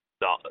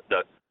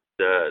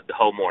 the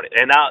whole morning.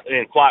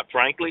 And quite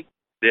frankly,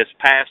 this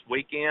past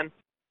weekend,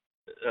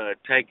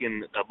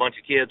 taking a bunch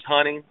of kids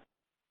hunting,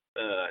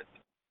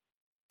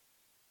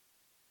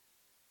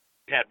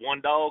 had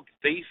 1 dog,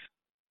 Thief,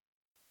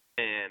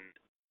 and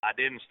I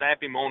didn't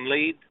snap him on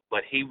lead,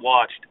 but he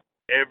watched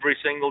every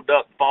single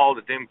duck fall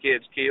that them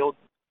kids killed,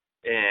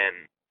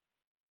 and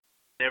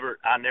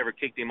I never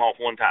kicked him off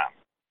one time.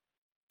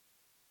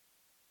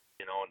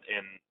 You know,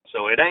 and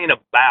so it ain't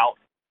about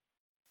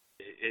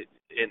it.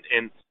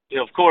 And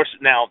of course,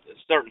 now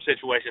certain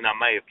situation I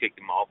may have kicked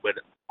him off, but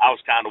I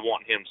was kind of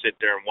wanting him to sit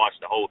there and watch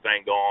the whole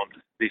thing go on.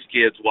 These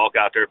kids walk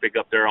out there, pick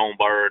up their own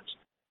birds.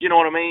 You know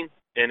what I mean?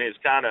 And it's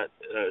kind of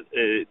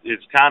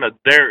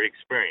their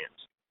experience.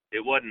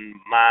 It wasn't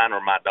mine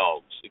or my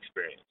dog's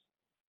experience.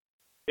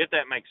 If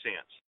that makes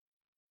sense.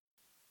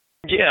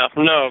 Yeah,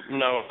 no,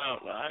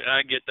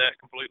 I get that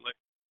completely.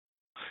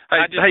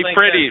 Hey,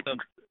 Freddie.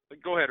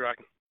 Go ahead,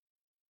 Rocky.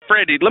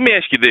 Freddie, let me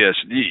ask you this.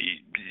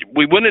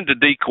 We went into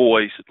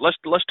decoys.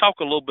 Let's talk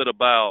a little bit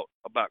about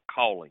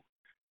calling,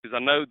 because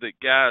I know that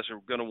guys are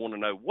going to want to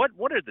know what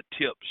are the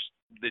tips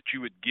that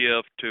you would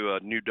give to a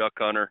new duck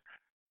hunter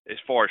as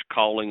far as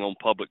calling on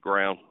public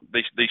ground,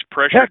 these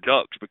pressure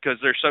ducks, because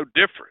they're so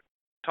different.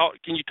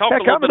 Can you talk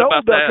a little bit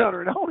about that? I'm an old duck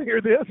hunter, and I want to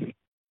hear this.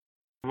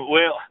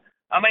 Well,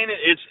 I mean,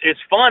 it's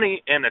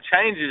funny, and the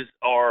changes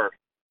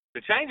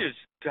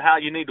to how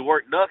you need to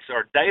work ducks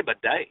are day by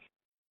day.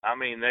 I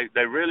mean,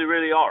 they really,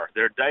 really are.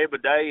 They're day by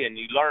day, and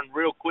you learn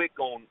real quick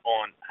on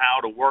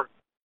how to work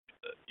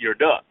your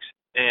ducks,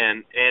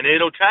 and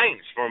it'll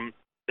change from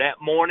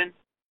that morning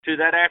to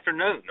that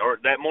afternoon, or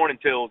that morning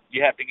till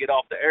you have to get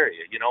off the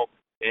area, you know.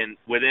 And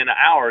within an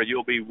hour,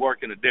 you'll be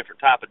working a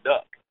different type of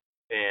duck.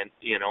 And,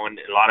 you know, and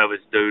a lot of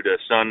it's due to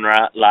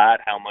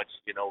sunlight, how much,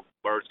 you know,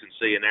 birds can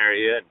see an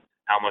area, and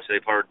how much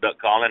they've heard duck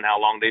calling, how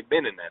long they've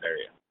been in that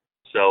area.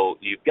 So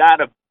you've got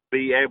to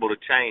be able to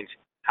change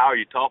how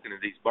you're talking to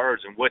these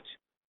birds and which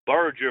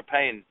birds you're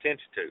paying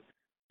attention to.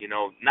 You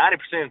know, 90%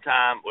 of the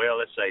time, well,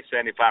 let's say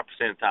 75%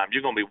 of the time,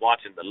 you're going to be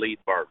watching the lead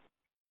bird.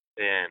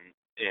 And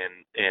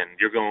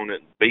you're going to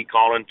be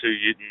calling to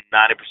you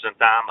 90% of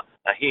the time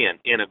a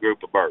hen in a group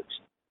of birds.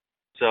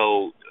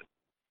 So,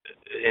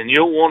 and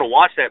you'll want to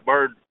watch that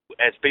bird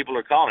as people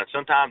are calling.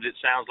 Sometimes it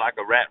sounds like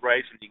a rat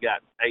race, and you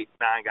got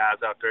 8-9 guys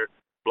out there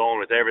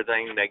blowing with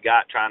everything they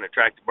got, trying to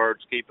attract the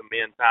birds, keep them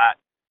in tight.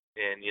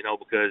 And, you know,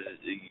 because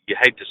you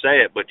hate to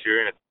say it, but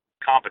you're in a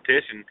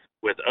competition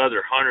with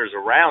other hunters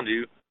around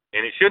you,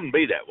 and it shouldn't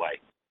be that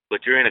way.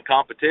 But you're in a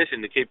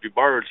competition to keep your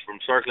birds from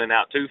circling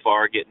out too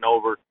far, getting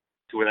over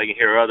to where they can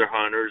hear other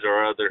hunters,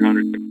 or other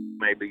hunters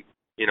maybe,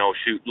 you know,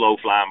 shoot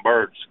low-flying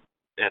birds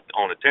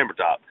on a timber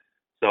top.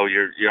 So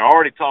you're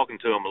already talking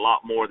to them a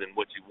lot more than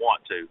what you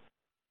want to.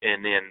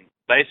 And then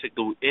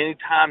basically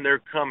anytime they're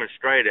coming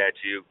straight at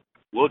you,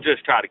 we'll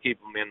just try to keep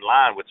them in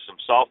line with some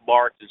soft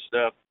barks and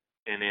stuff,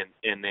 and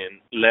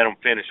then let them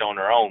finish on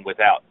their own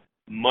without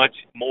much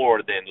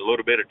more than a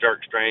little bit of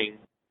jerk string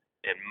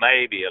and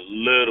maybe a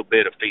little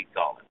bit of feed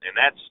calling. And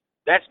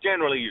that's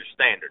generally your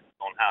standard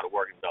on how to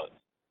work ducks.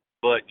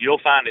 But you'll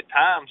find at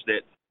times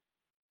that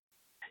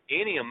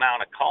any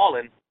amount of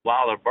calling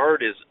while a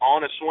bird is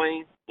on a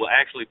swing will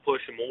actually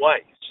push them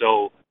away.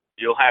 So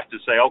you'll have to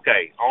say,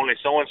 okay, only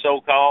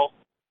so-and-so call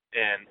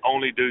and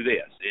only do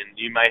this. And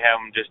you may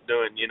have them just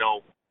doing,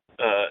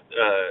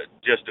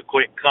 just a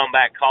quick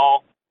comeback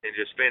call and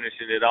just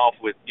finishing it off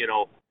with, 3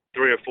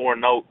 or 4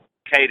 note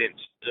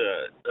cadence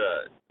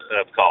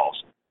of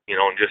calls, and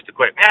just a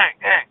quick,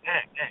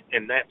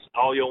 and that's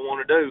all you'll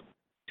want to do,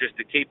 just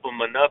to keep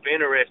them enough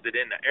interested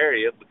in the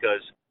area,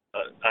 because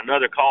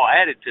another call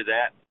added to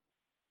that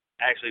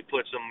actually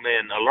puts them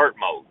in alert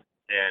mode.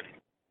 And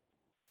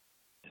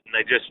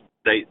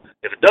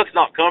if a duck's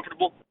not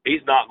comfortable,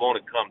 he's not going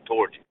to come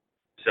towards you.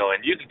 So,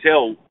 and you can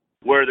tell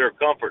where their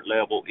comfort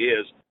level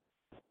is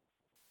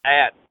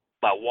at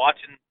by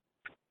watching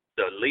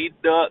the lead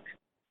duck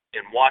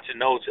and watching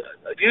those,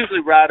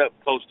 usually right up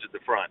close to the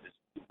front is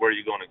where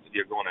you're gonna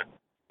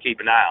keep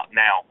an eye out.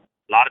 Now,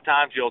 a lot of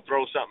times you'll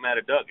throw something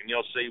at a duck and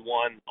you'll see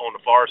one on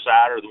the far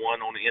side or the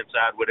one on the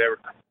inside, whatever,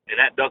 and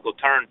that duck will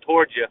turn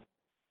towards you.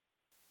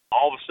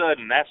 All of a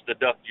sudden, that's the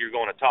duck you're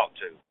going to talk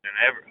to. And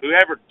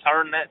whoever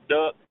turned that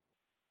duck,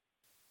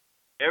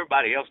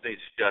 everybody else needs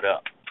to shut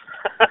up.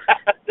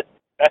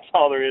 That's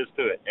all there is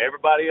to it.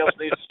 Everybody else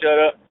needs to shut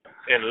up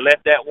and let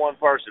that one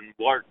person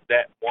work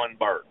that one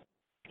bird,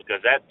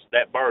 because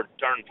that bird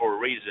turned for a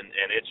reason,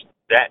 and it's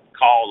that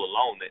call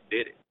alone that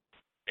did it.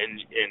 And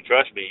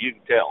trust me, you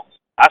can tell.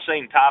 I've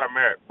seen Tyler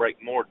Merritt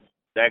break more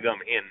daggum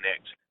hen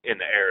necks in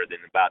the air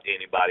than about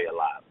anybody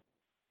alive.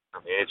 I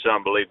mean, it's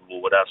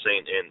unbelievable what I've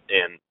seen.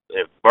 And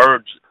if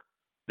birds,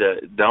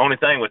 the only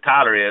thing with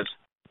Tyler is,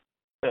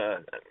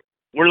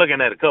 we're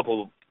looking at a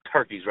couple of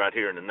turkeys right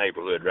here in the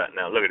neighborhood right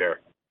now. Look at there,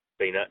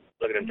 Peanut.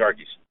 Look at them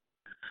turkeys.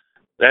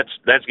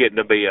 That's getting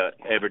to be a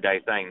everyday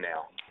thing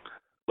now.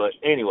 But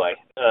anyway,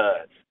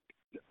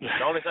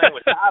 the only thing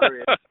with Tyler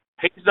is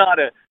he's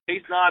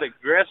not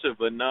aggressive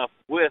enough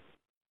with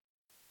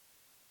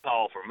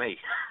call for me.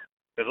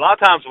 Because a lot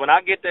of times when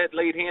I get that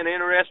lead hen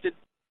interested,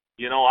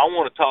 I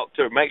want to talk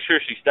to her, make sure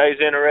she stays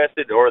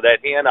interested, or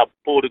that hen I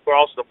pulled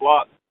across the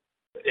flock,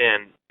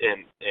 and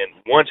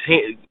once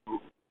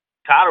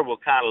Tyler will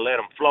kind of let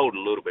them float a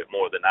little bit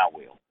more than I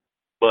will.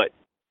 But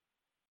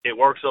it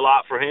works a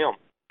lot for him.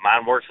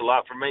 Mine works a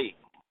lot for me.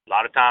 A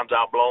lot of times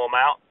I'll blow them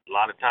out. A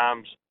lot of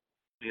times,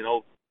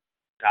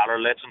 Tyler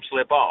lets them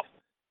slip off.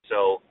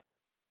 So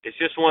it's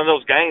just one of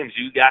those games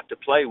you got to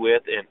play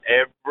with, and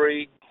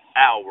every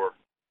hour,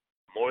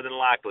 more than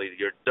likely,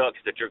 your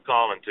ducks that you're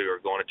calling to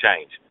are going to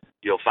change.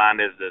 You'll find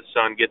as the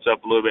sun gets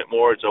up a little bit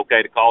more, it's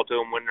okay to call to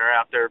them when they're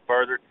out there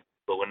further,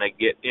 but when they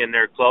get in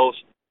there close,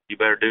 you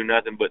better do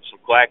nothing but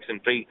some quacks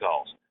and feed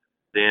calls.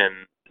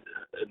 Then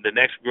the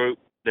next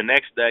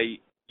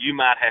day, you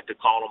might have to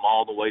call them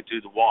all the way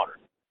to the water.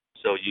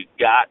 So you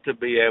got to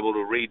be able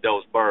to read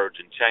those birds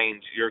and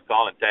change your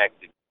calling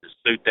tactic to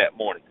suit that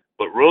morning.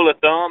 But rule of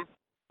thumb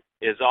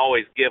is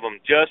always give them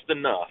just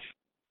enough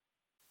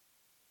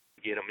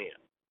to get them in.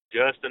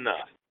 Just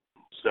enough.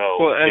 So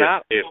well,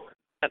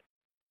 and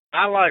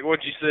I like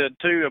what you said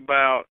too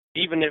about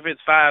even if it's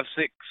 5,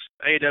 6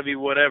 AW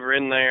whatever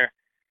in there,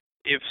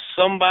 if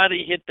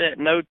somebody hit that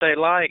note they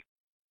like,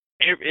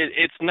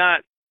 it's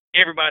not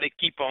everybody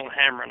keep on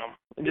hammering them.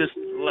 Just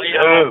lay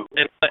off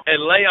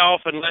and lay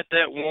off and let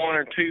that 1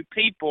 or 2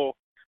 people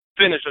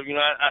finish them.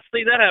 I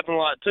see that happen a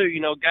lot too.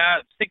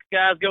 6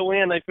 guys go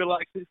in, they feel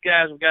like 6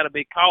 guys have got to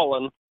be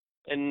calling,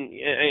 and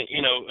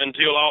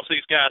until all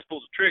 6 guys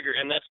pull the trigger,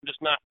 and that's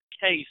just not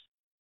the case.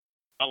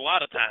 A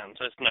lot of times,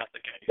 that's not the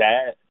case.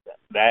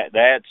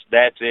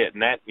 That's it,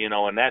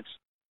 and that's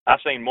I've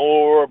seen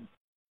more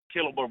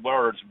killable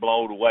birds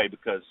blown away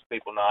because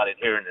people not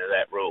adhering to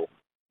that rule.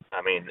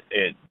 I mean,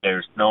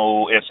 there's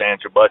no ifs,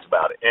 ands, or buts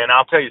about it. And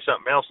I'll tell you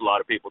something else a lot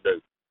of people do.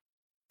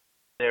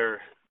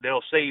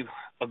 They'll see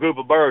a group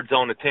of birds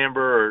on the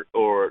timber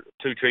or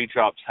 2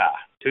 treetops high.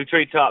 2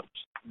 treetops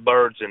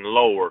birds and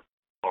lower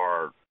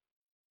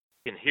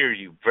can hear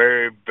you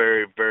very,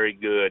 very, very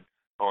good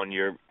on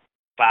your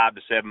 5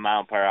 to 7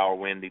 mile per hour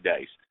windy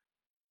days.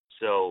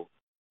 So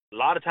a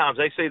lot of times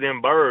they see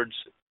them birds,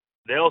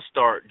 they'll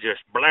start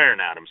just blaring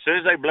at them. As soon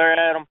as they blare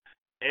at them,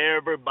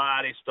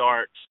 everybody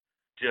starts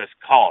just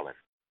calling.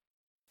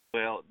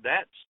 Well,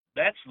 that's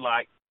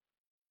like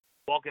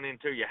walking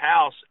into your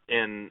house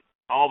and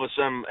all of a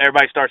sudden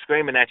everybody starts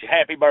screaming at you,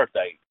 happy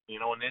birthday,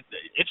 and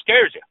it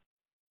scares you.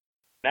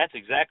 That's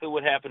exactly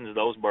what happens to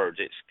those birds.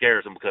 It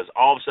scares them because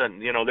all of a sudden,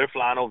 they're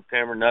flying over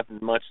timber, nothing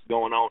much is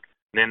going on,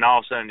 and then all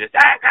of a sudden just,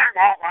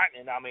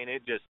 and I mean,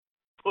 it just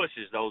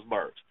pushes those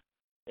birds.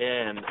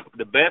 And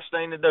the best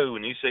thing to do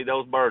when you see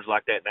those birds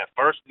like that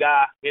first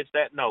guy hits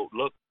that note,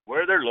 look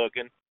where they're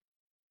looking,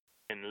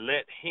 and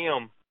let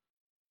him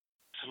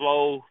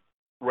slow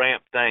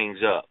ramp things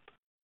up,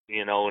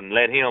 and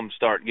let him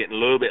start getting a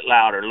little bit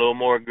louder, a little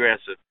more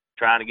aggressive,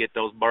 trying to get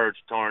those birds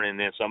turning, and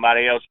then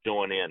somebody else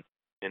join in,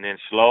 and then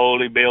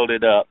slowly build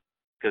it up.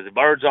 Because the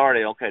bird's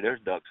already, okay, there's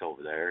ducks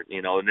over there,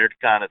 you know, and they're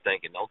kind of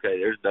thinking, okay,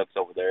 there's ducks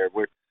over there.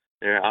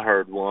 There, I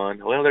heard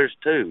one. Well, there's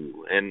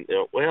two. And,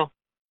 well,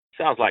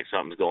 sounds like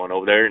something's going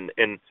over there.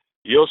 And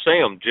you'll see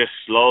them just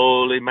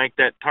slowly make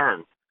that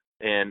turn.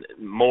 And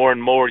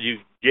more you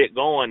get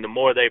going, the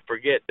more they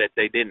forget that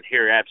they didn't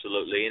hear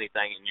absolutely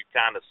anything. And you're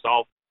kind of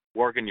soft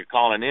working, you're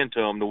calling into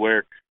them to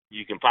where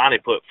you can finally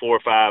put 4 or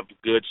 5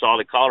 good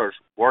solid callers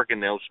working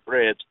those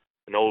spreads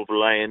and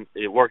overlaying,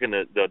 working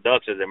the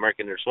ducks as they're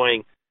making their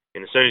swing.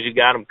 And as soon as you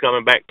got them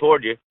coming back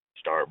toward you,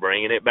 start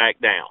bringing it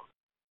back down.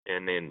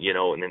 And then, you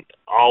know, and then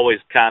always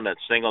kind of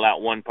single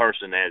out one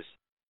person as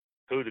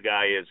who the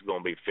guy is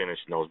going to be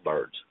finishing those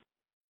birds.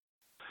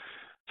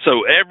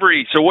 So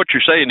what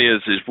you're saying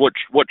is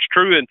what's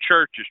true in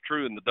church is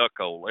true in the duck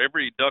hole.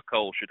 Every duck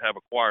hole should have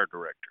a choir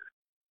director.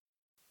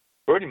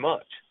 Pretty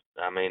much.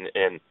 I mean,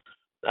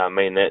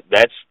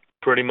 that's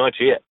pretty much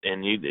it.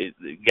 And you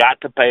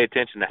got to pay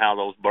attention to how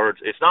those birds.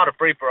 It's not a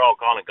free for all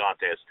calling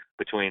contest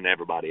between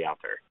everybody out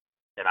there.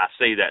 And I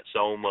see that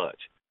so much.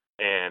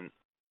 And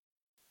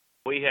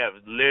we have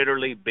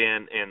literally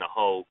been in the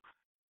hole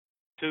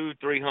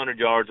 200-300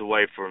 yards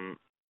away from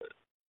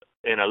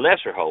in a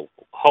lesser hole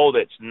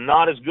that's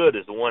not as good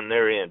as the one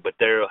they're in, but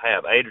they'll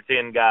have 8 or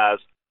 10 guys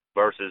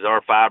versus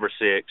our 5 or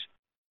 6,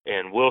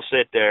 and we'll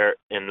sit there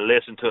and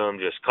listen to them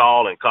just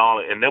call, and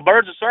the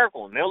birds will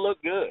circle, and they'll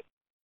look good.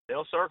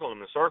 They'll circle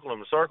them and circle them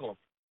and circle them.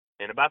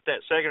 And about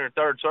that second or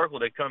third circle,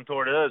 they come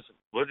toward us.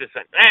 We'll just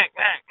say, "Rank,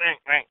 rank, rank,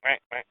 rank,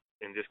 rank, rank,"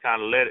 and just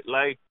kind of let it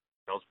lay.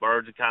 Those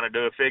birds will kind of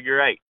do a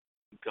figure 8.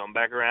 You come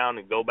back around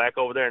and go back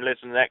over there and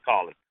listen to that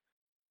calling.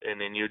 And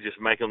then you just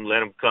let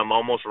them come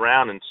almost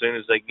around. And as soon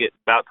as they get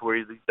about to where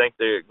you think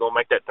they're going to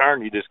make that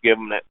turn, you just give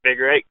them that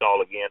figure 8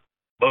 call again.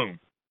 Boom.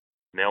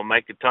 And they'll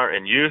make a turn.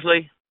 And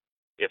usually,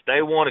 if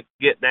they want to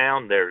get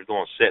down, they're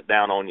going to sit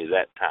down on you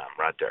that time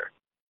right there.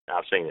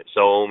 I've seen it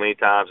so many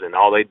times, and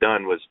all they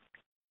done was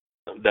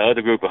the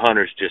other group of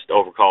hunters just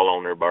overcall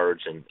on their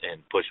birds and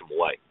push them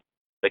away.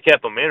 They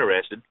kept them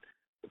interested,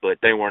 but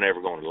they weren't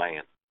ever going to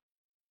land.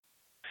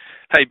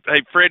 Hey,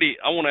 Freddie,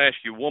 I want to ask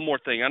you one more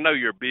thing. I know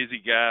you're a busy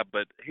guy,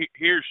 but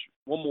here's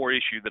one more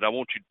issue that I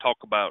want you to talk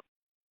about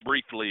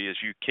briefly as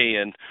you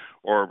can,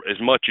 or as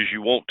much as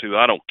you want to.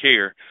 I don't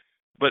care.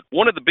 But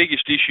one of the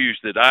biggest issues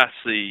that I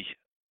see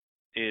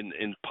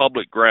in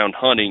public ground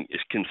hunting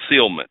is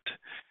concealment.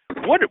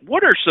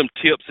 What are some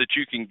tips that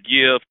you can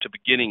give to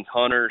beginning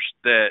hunters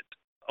that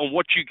on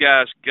what you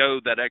guys go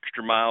that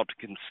extra mile to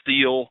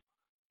conceal,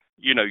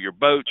 you know, your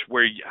boats,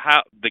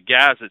 how the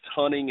guys that's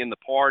hunting in the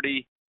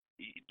party,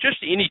 just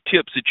any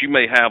tips that you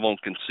may have on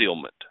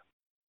concealment?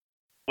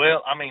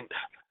 Well, I mean,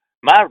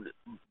 my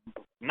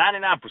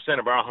 99%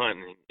 of our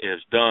hunting is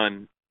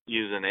done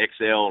using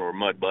XL or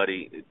Mud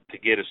Buddy to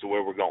get us to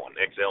where we're going,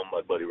 XL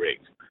Mud Buddy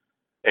rigs.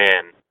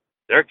 And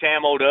they're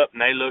camoed up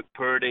and they look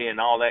pretty and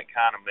all that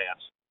kind of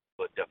mess.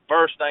 But the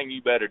first thing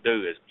you better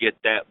do is get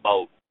that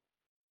boat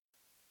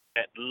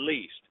at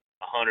least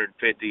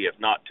 150, if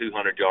not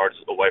 200 yards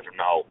away from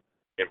the hole,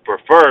 and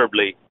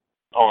preferably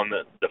on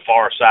the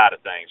far side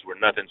of things where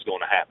nothing's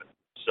going to happen.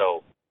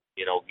 So,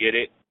 you know, get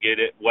it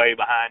way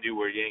behind you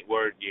where you ain't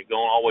worried. You're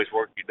going to always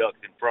work your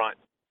ducks in front.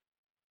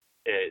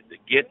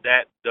 Get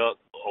that duck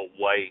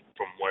away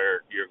from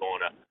where you're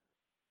going to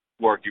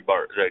work your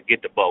birds.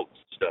 Get the boats,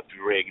 stuff,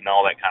 your rig, and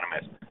all that kind of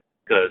mess.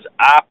 Because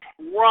I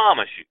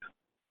promise you,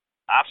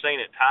 I've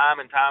seen it time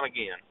and time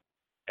again.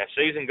 As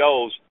season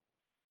goes,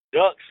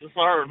 ducks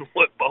learn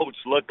what boats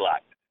look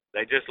like.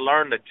 They just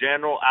learn the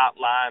general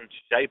outline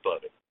shape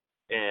of it.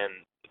 And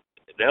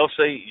they'll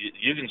see,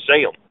 you can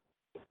see them.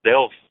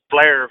 They'll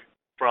flare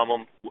from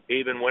them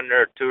even when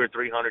they're 200 or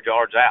 300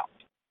 yards out.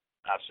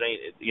 I've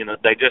seen it. You know,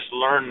 they just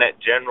learn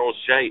that general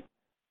shape,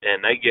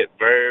 and they get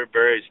very,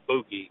 very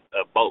spooky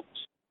of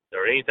boats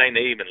or anything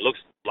that even looks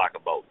like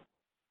a boat.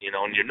 You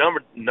know, and your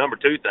number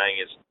 2 thing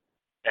is,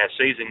 as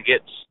season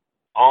gets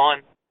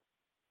on,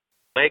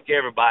 make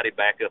everybody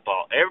back up.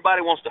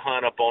 Everybody wants to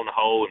hunt up on the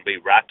hole and be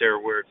right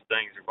there where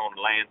things are going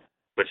to land,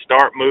 but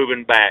start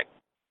moving back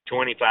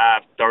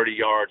 25, 30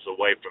 yards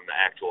away from the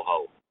actual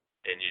hole.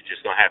 And you're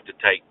just going to have to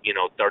take,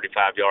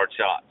 35-yard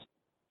shots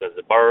because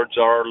the birds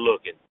are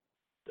looking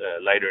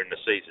later in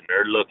the season.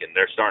 They're looking.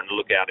 They're starting to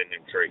look out in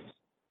them trees.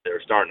 They're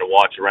starting to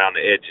watch around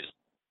the edges.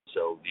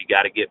 So you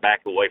got to get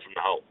back away from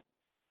the hole.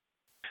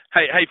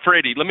 Hey,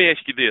 Freddie, let me ask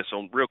you this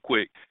real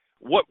quick.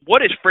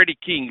 What is Freddie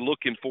King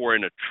looking for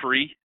in a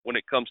tree when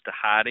it comes to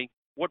hiding?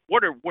 When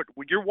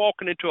you're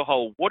walking into a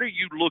hole, what are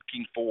you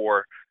looking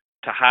for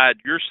to hide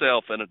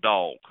yourself and a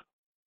dog?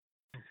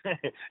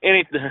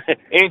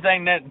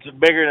 Anything that's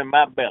bigger than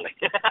my belly.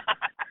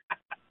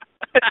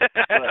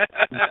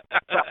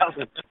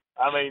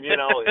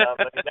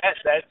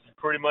 That's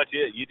pretty much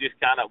it. You just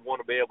kind of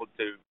want to be able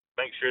to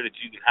make sure that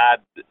you can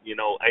hide,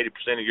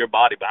 80% of your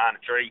body behind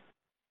a tree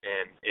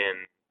and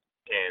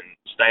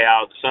stay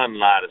out of the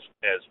sunlight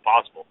as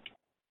possible.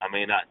 I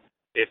mean,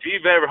 if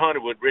you've ever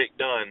hunted with Rick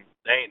Dunn,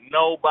 There ain't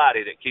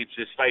nobody that keeps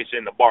his face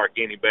in the bark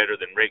any better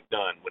than Rick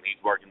Dunn when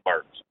he's working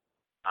birds.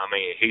 I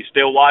mean, he's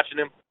still watching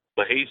him,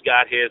 but he's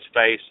got his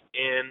face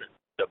in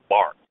the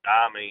bark.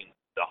 I mean,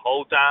 the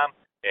whole time,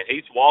 and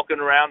he's walking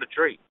around the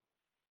tree.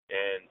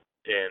 And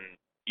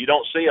you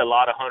don't see a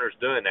lot of hunters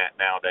doing that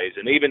nowadays.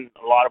 And even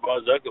a lot of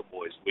us other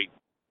boys,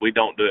 we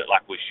don't do it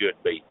like we should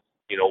be.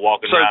 You know,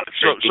 walking around the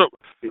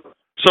tree.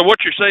 So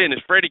what you're saying is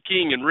Freddie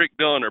King and Rick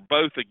Dunn are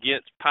both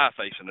against pie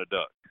facing a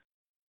duck.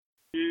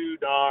 You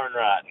darn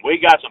right. We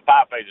got some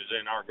pie faces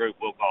in our group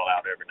we'll call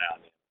out every now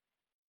and then.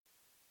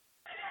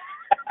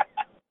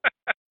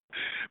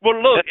 Well,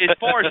 look, as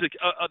far as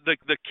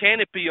the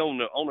canopy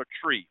on a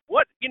tree,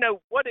 what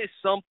is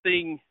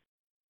something,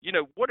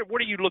 what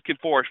are you looking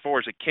for as far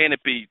as a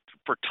canopy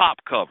for top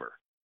cover,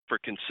 for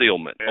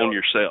concealment on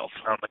yourself?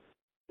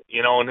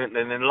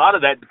 And a lot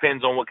of that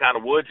depends on what kind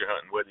of wood you're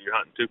hunting, whether you're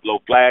hunting Tupelo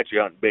flats,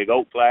 you're hunting big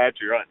oak flats,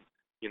 you're hunting,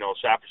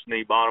 cypress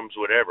knee bottoms,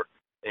 whatever.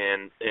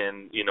 And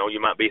you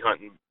might be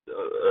hunting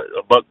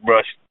a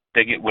buckbrush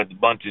thicket with a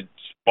bunch of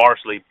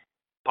sparsely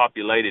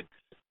populated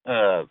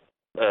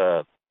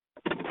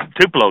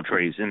Tupelo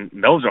trees, and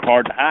those are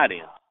hard to hide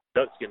in.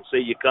 Ducks can see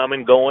you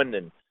coming, going,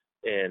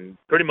 and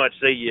pretty much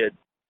see you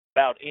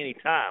about any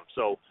time.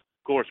 So,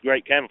 of course,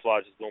 great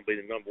camouflage is going to be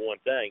the number one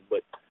thing.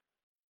 But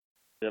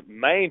the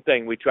main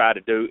thing we try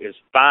to do is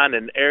find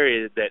an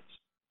area that's,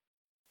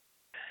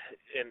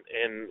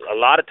 and a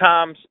lot of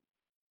times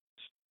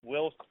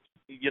we'll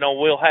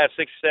have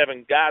 6 or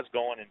 7 guys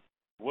going, and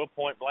we'll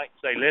point blank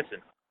say,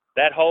 listen,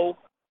 that hole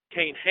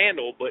can't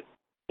handle but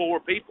 4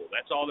 people.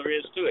 That's all there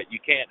is to it. You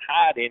can't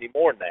hide any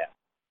more than that.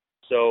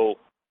 So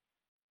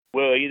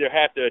we'll either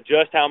have to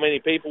adjust how many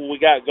people we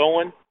got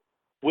going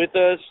with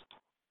us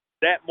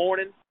that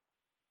morning,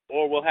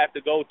 or we'll have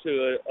to go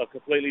to a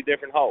completely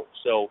different hole.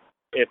 So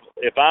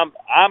if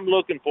I'm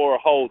looking for a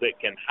hole that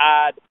can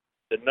hide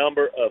the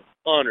number of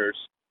hunters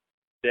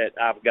that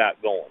I've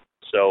got going.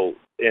 So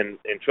and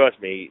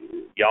trust me,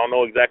 y'all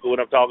know exactly what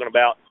I'm talking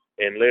about,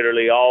 and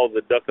literally all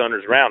the duck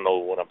hunters around know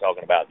what I'm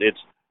talking about.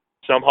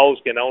 Some holes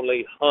can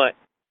only hunt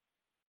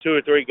 2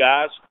 or 3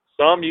 guys.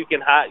 Some you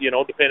can hide,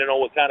 depending on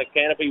what kind of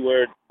canopy,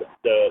 where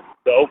the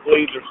oak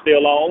leaves are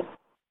still on,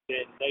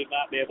 then they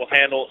might be able to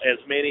handle as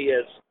many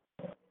as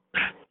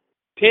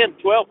 10,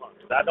 12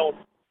 hunters. I don't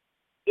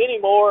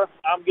anymore.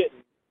 I'm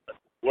getting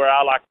where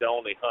I like to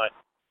only hunt,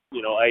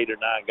 8 or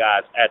 9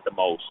 guys at the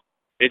most.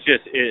 It's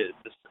just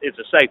it's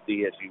a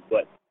safety issue.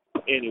 But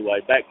anyway,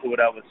 back to what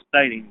I was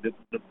stating.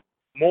 The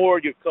more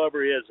your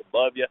cover is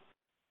above you,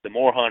 the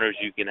more hunters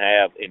you can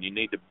have, and you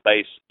need to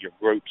base your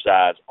group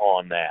size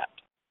on that.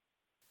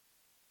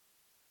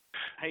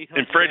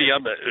 And Freddie,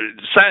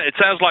 it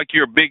sounds like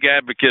you're a big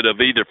advocate of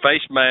either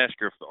face mask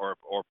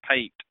or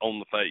paint on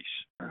the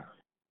face.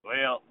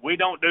 Well, we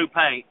don't do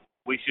paint.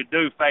 We should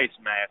do face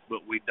mask,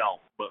 but we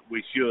don't. But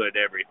we should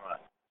every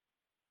hunt.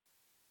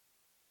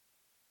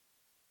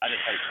 I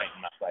just hate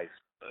painting my face.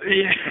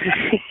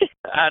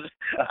 Yeah,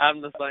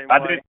 I'm the same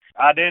way.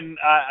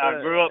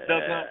 I grew up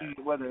duck hunting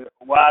with a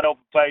wide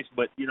open face,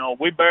 but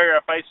we bury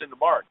our face in the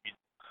bark.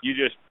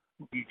 You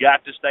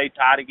got to stay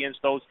tight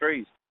against those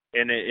trees,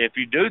 and if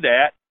you do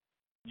that,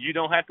 you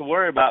don't have to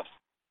worry about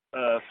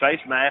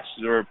face masks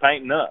or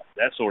painting up,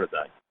 that sort of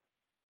thing.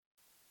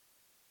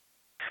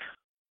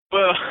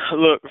 Well,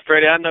 look,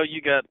 Freddie, I know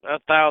you got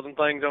 1,000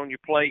 things on your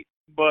plate,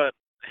 but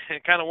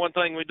kind of one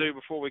thing we do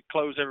before we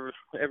close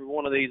every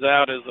one of these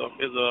out is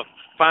a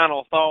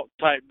final thought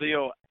type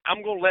deal.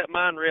 I'm going to let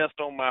mine rest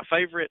on my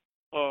favorite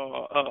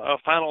a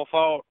final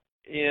thought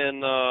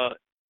in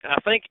I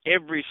think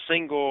every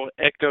single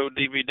Echo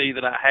DVD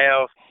that I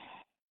have.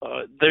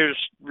 There's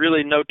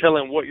really no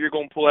telling what you're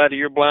going to pull out of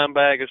your blind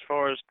bag as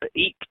far as to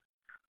eat.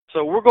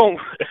 So we're going.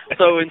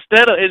 So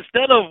instead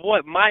of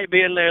what might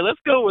be in there, let's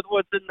go with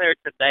what's in there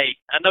today.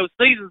 I know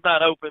season's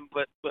not open,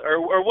 but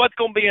what's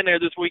going to be in there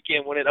this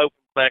weekend when it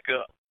opens back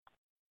up.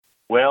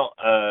 Well,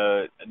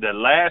 the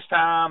last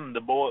time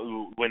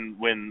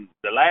when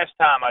the last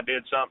time I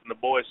did something, the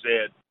boy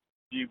said,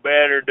 "You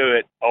better do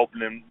it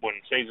opening when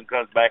season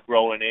comes back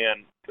rolling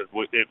in because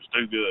it was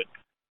too good."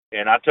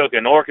 And I took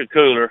an Orca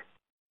cooler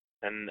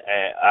and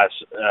I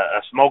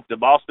smoked the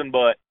Boston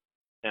butt,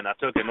 and I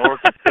took an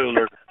Orca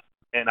cooler.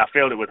 And I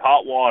filled it with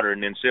hot water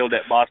and then sealed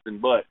that Boston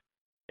butt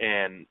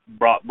and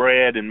brought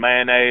bread and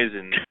mayonnaise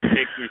and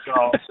hickory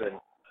sauce and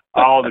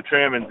all the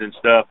trimmings and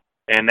stuff.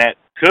 And that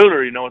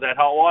cooler, with that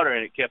hot water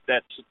in it, kept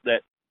that.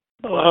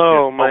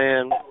 Oh,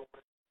 man.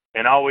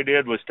 And all we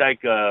did was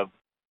take a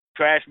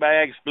trash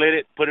bag, split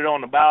it, put it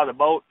on the bow of the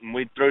boat, and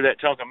we threw that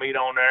chunk of meat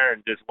on there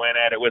and just went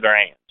at it with our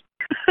hands.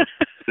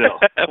 So.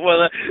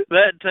 Well,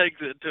 that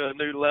takes it to a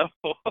new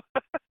level.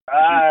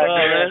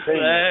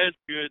 That's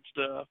good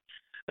stuff.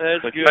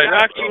 That's good.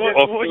 Rocky,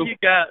 what you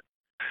got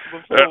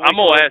before we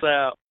close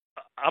out?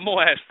 I'm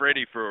gonna ask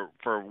Freddie for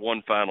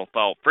one final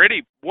thought.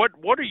 Freddie, what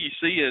are you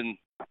seeing,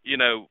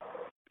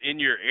 in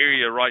your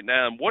area right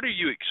now, and what are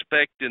you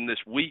expecting this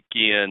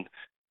weekend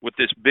with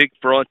this big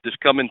front that's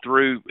coming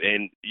through?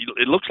 And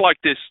it looks like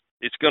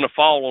it's going to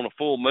fall on a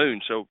full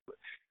moon. So,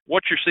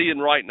 what you're seeing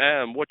right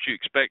now and what you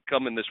expect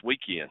coming this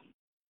weekend.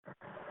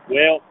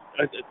 Well,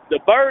 the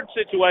bird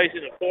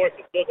situation, of course,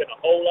 is looking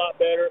a whole lot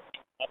better.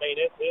 I mean,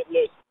 it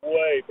looks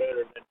way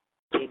better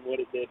than what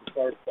it did the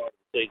first part of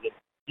the season.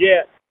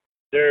 Yet,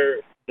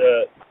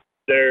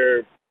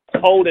 they're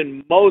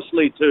holding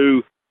mostly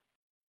to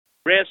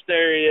rest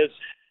areas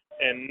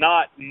and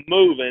not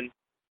moving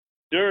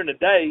during the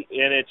day,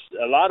 and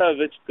a lot of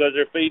it's because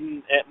they're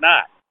feeding at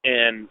night.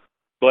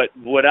 But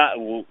what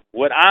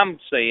I'm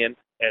seeing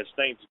as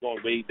things are going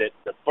to be that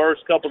the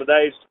first couple of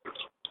days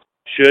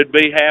should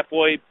be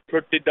halfway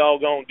pretty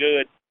doggone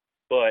good,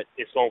 but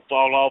it's going to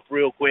fall off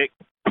real quick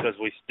because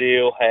we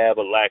still have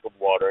a lack of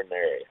water in the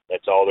area.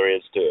 That's all there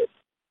is to it.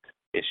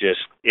 It's just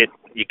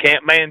you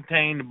can't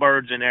maintain the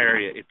birds in the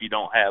area if you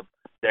don't have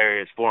the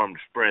areas for them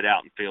to spread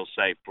out and feel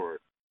safe for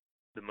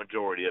the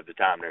majority of the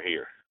time they're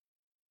here.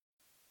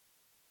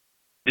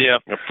 Yeah,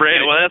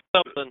 Freddie. Well,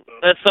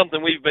 that's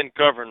something we've been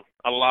covering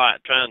a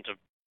lot, trying to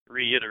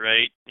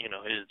reiterate.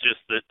 Is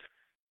just that.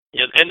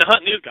 Yeah, and the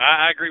hunting is.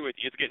 I agree with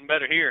you. It's getting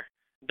better here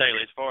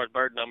daily as far as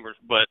bird numbers,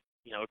 but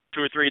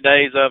 2 or 3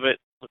 days of it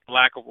with the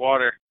lack of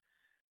water,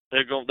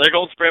 they're going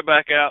to spread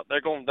back out.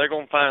 They're going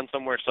to find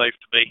somewhere safe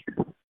to be.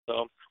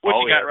 So what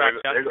you got,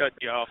 Rocky? I cut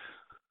you off.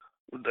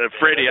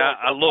 Freddie,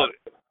 I look.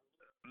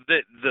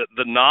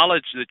 The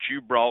knowledge that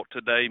you brought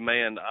today,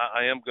 man,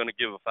 I am going to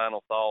give a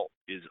final thought,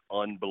 is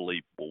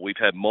unbelievable. We've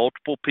had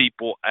multiple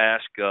people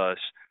ask us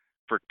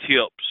for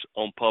tips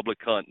on public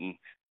hunting,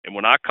 and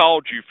when I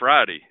called you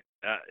Friday,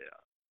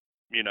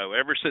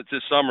 ever since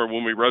this summer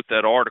when we wrote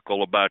that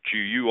article about you,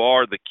 you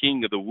are the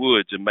king of the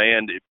woods, and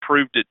man, it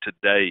proved it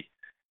today.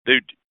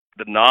 Dude,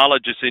 the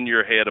knowledge that's in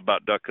your head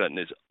about duck hunting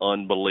is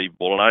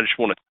unbelievable, and I just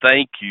want to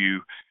thank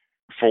you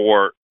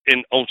for,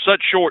 on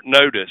such short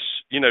notice,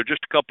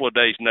 just a couple of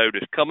days'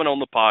 notice, coming on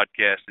the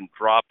podcast and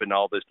dropping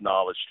all this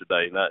knowledge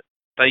today. And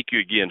thank you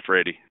again,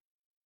 Freddie.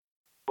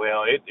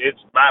 Well,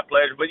 it's my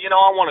pleasure. But,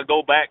 I want to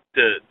go back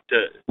to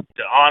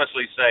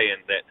honestly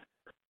saying that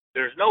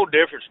there's no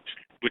difference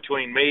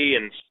between me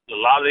and a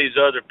lot of these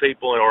other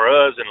people, or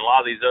us and a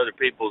lot of these other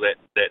people that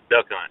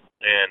duck hunt.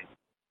 And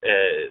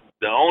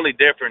the only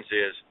difference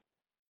is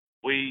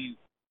we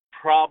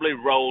probably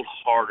rolled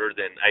harder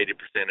than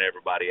 80% of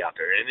everybody out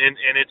there.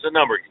 And it's a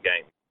numbers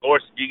game. Of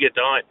course, if you get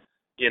to hunt,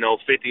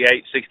 58,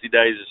 60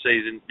 days a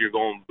season, you're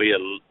going to be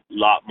a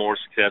lot more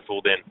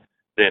successful than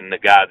the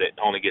guy that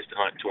only gets to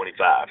hunt 25.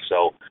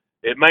 So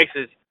it makes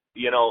it,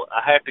 I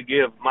have to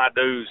give my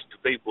dues to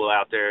people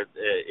out there.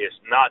 It's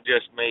not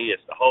just me.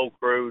 It's the whole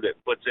crew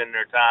that puts in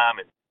their time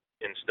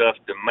and stuff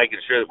to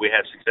making sure that we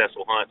have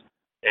successful hunts.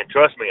 And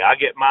trust me, I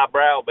get my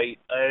brow beat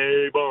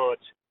a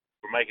bunch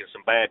for making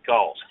some bad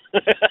calls.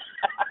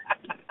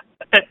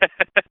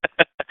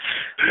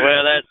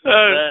 Well, that's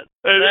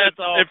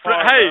all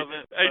part of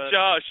it. Hey,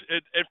 Josh,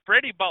 and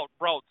Freddie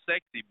brought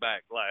Sexy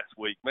back last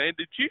week, man.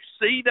 Did you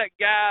see that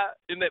guy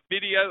in that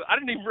video? I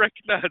didn't even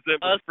recognize that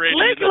was Freddie.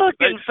 A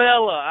slick-looking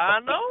fella,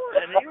 I know,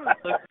 and he was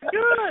looking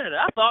good.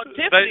 I thought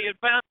Tiffany had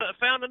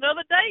found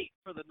another date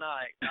for the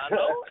night. I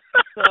know.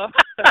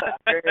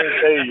 I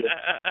guarantee you.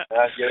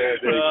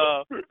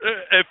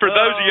 And for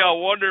those of y'all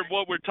wondering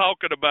what we're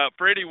talking about,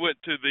 Freddie went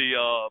to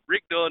the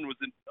Rick Dunn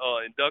was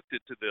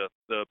inducted to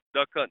the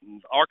duck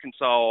hunting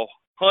Arkansas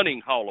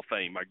Hunting Hall of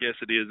Fame. I guess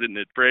it is, isn't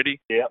it, Freddie?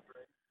 Yep,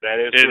 that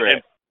is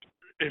correct.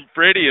 And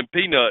Freddie and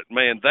Peanut,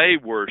 man, they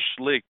were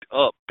slicked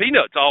up.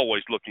 Peanut's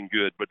always looking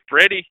good, but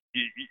Freddie,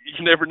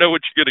 you never know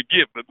what you're going to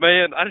get. But,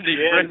 man, I didn't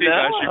even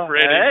recognize you,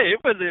 Freddie. Hey,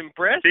 it was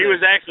impressive. He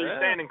was actually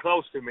standing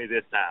close to me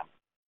this time.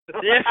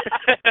 Yeah.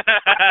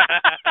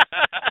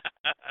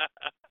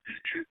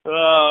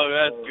 Oh,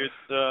 that's good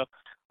stuff.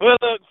 Well,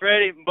 look,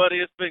 Freddie, buddy,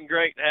 it's been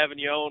great having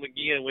you on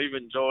again. We've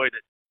enjoyed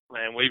it,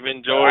 man. We've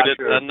enjoyed it.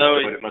 Sure I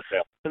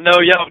know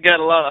y'all got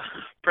a lot of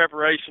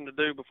preparation to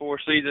do before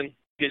season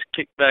gets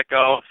kicked back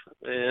off,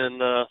 and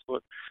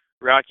what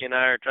Rocky and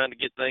I are trying to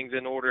get things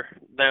in order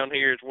down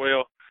here as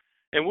well.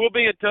 And we'll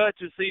be in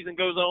touch as season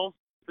goes on,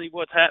 see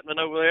what's happening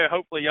over there.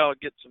 Hopefully y'all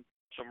get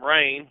some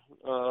rain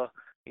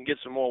and get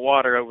some more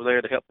water over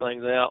there to help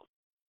things out.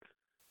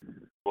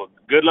 Well,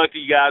 good luck to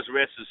you guys the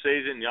rest of the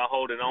season. Y'all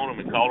holding on them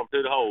and call them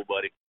to the hole,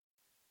 buddy.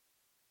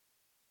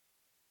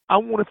 I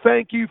want to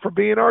thank you for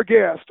being our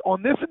guest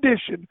on this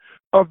edition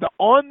of the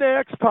On the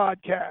X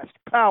podcast,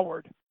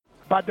 powered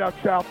by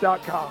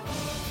DuckSouth.com.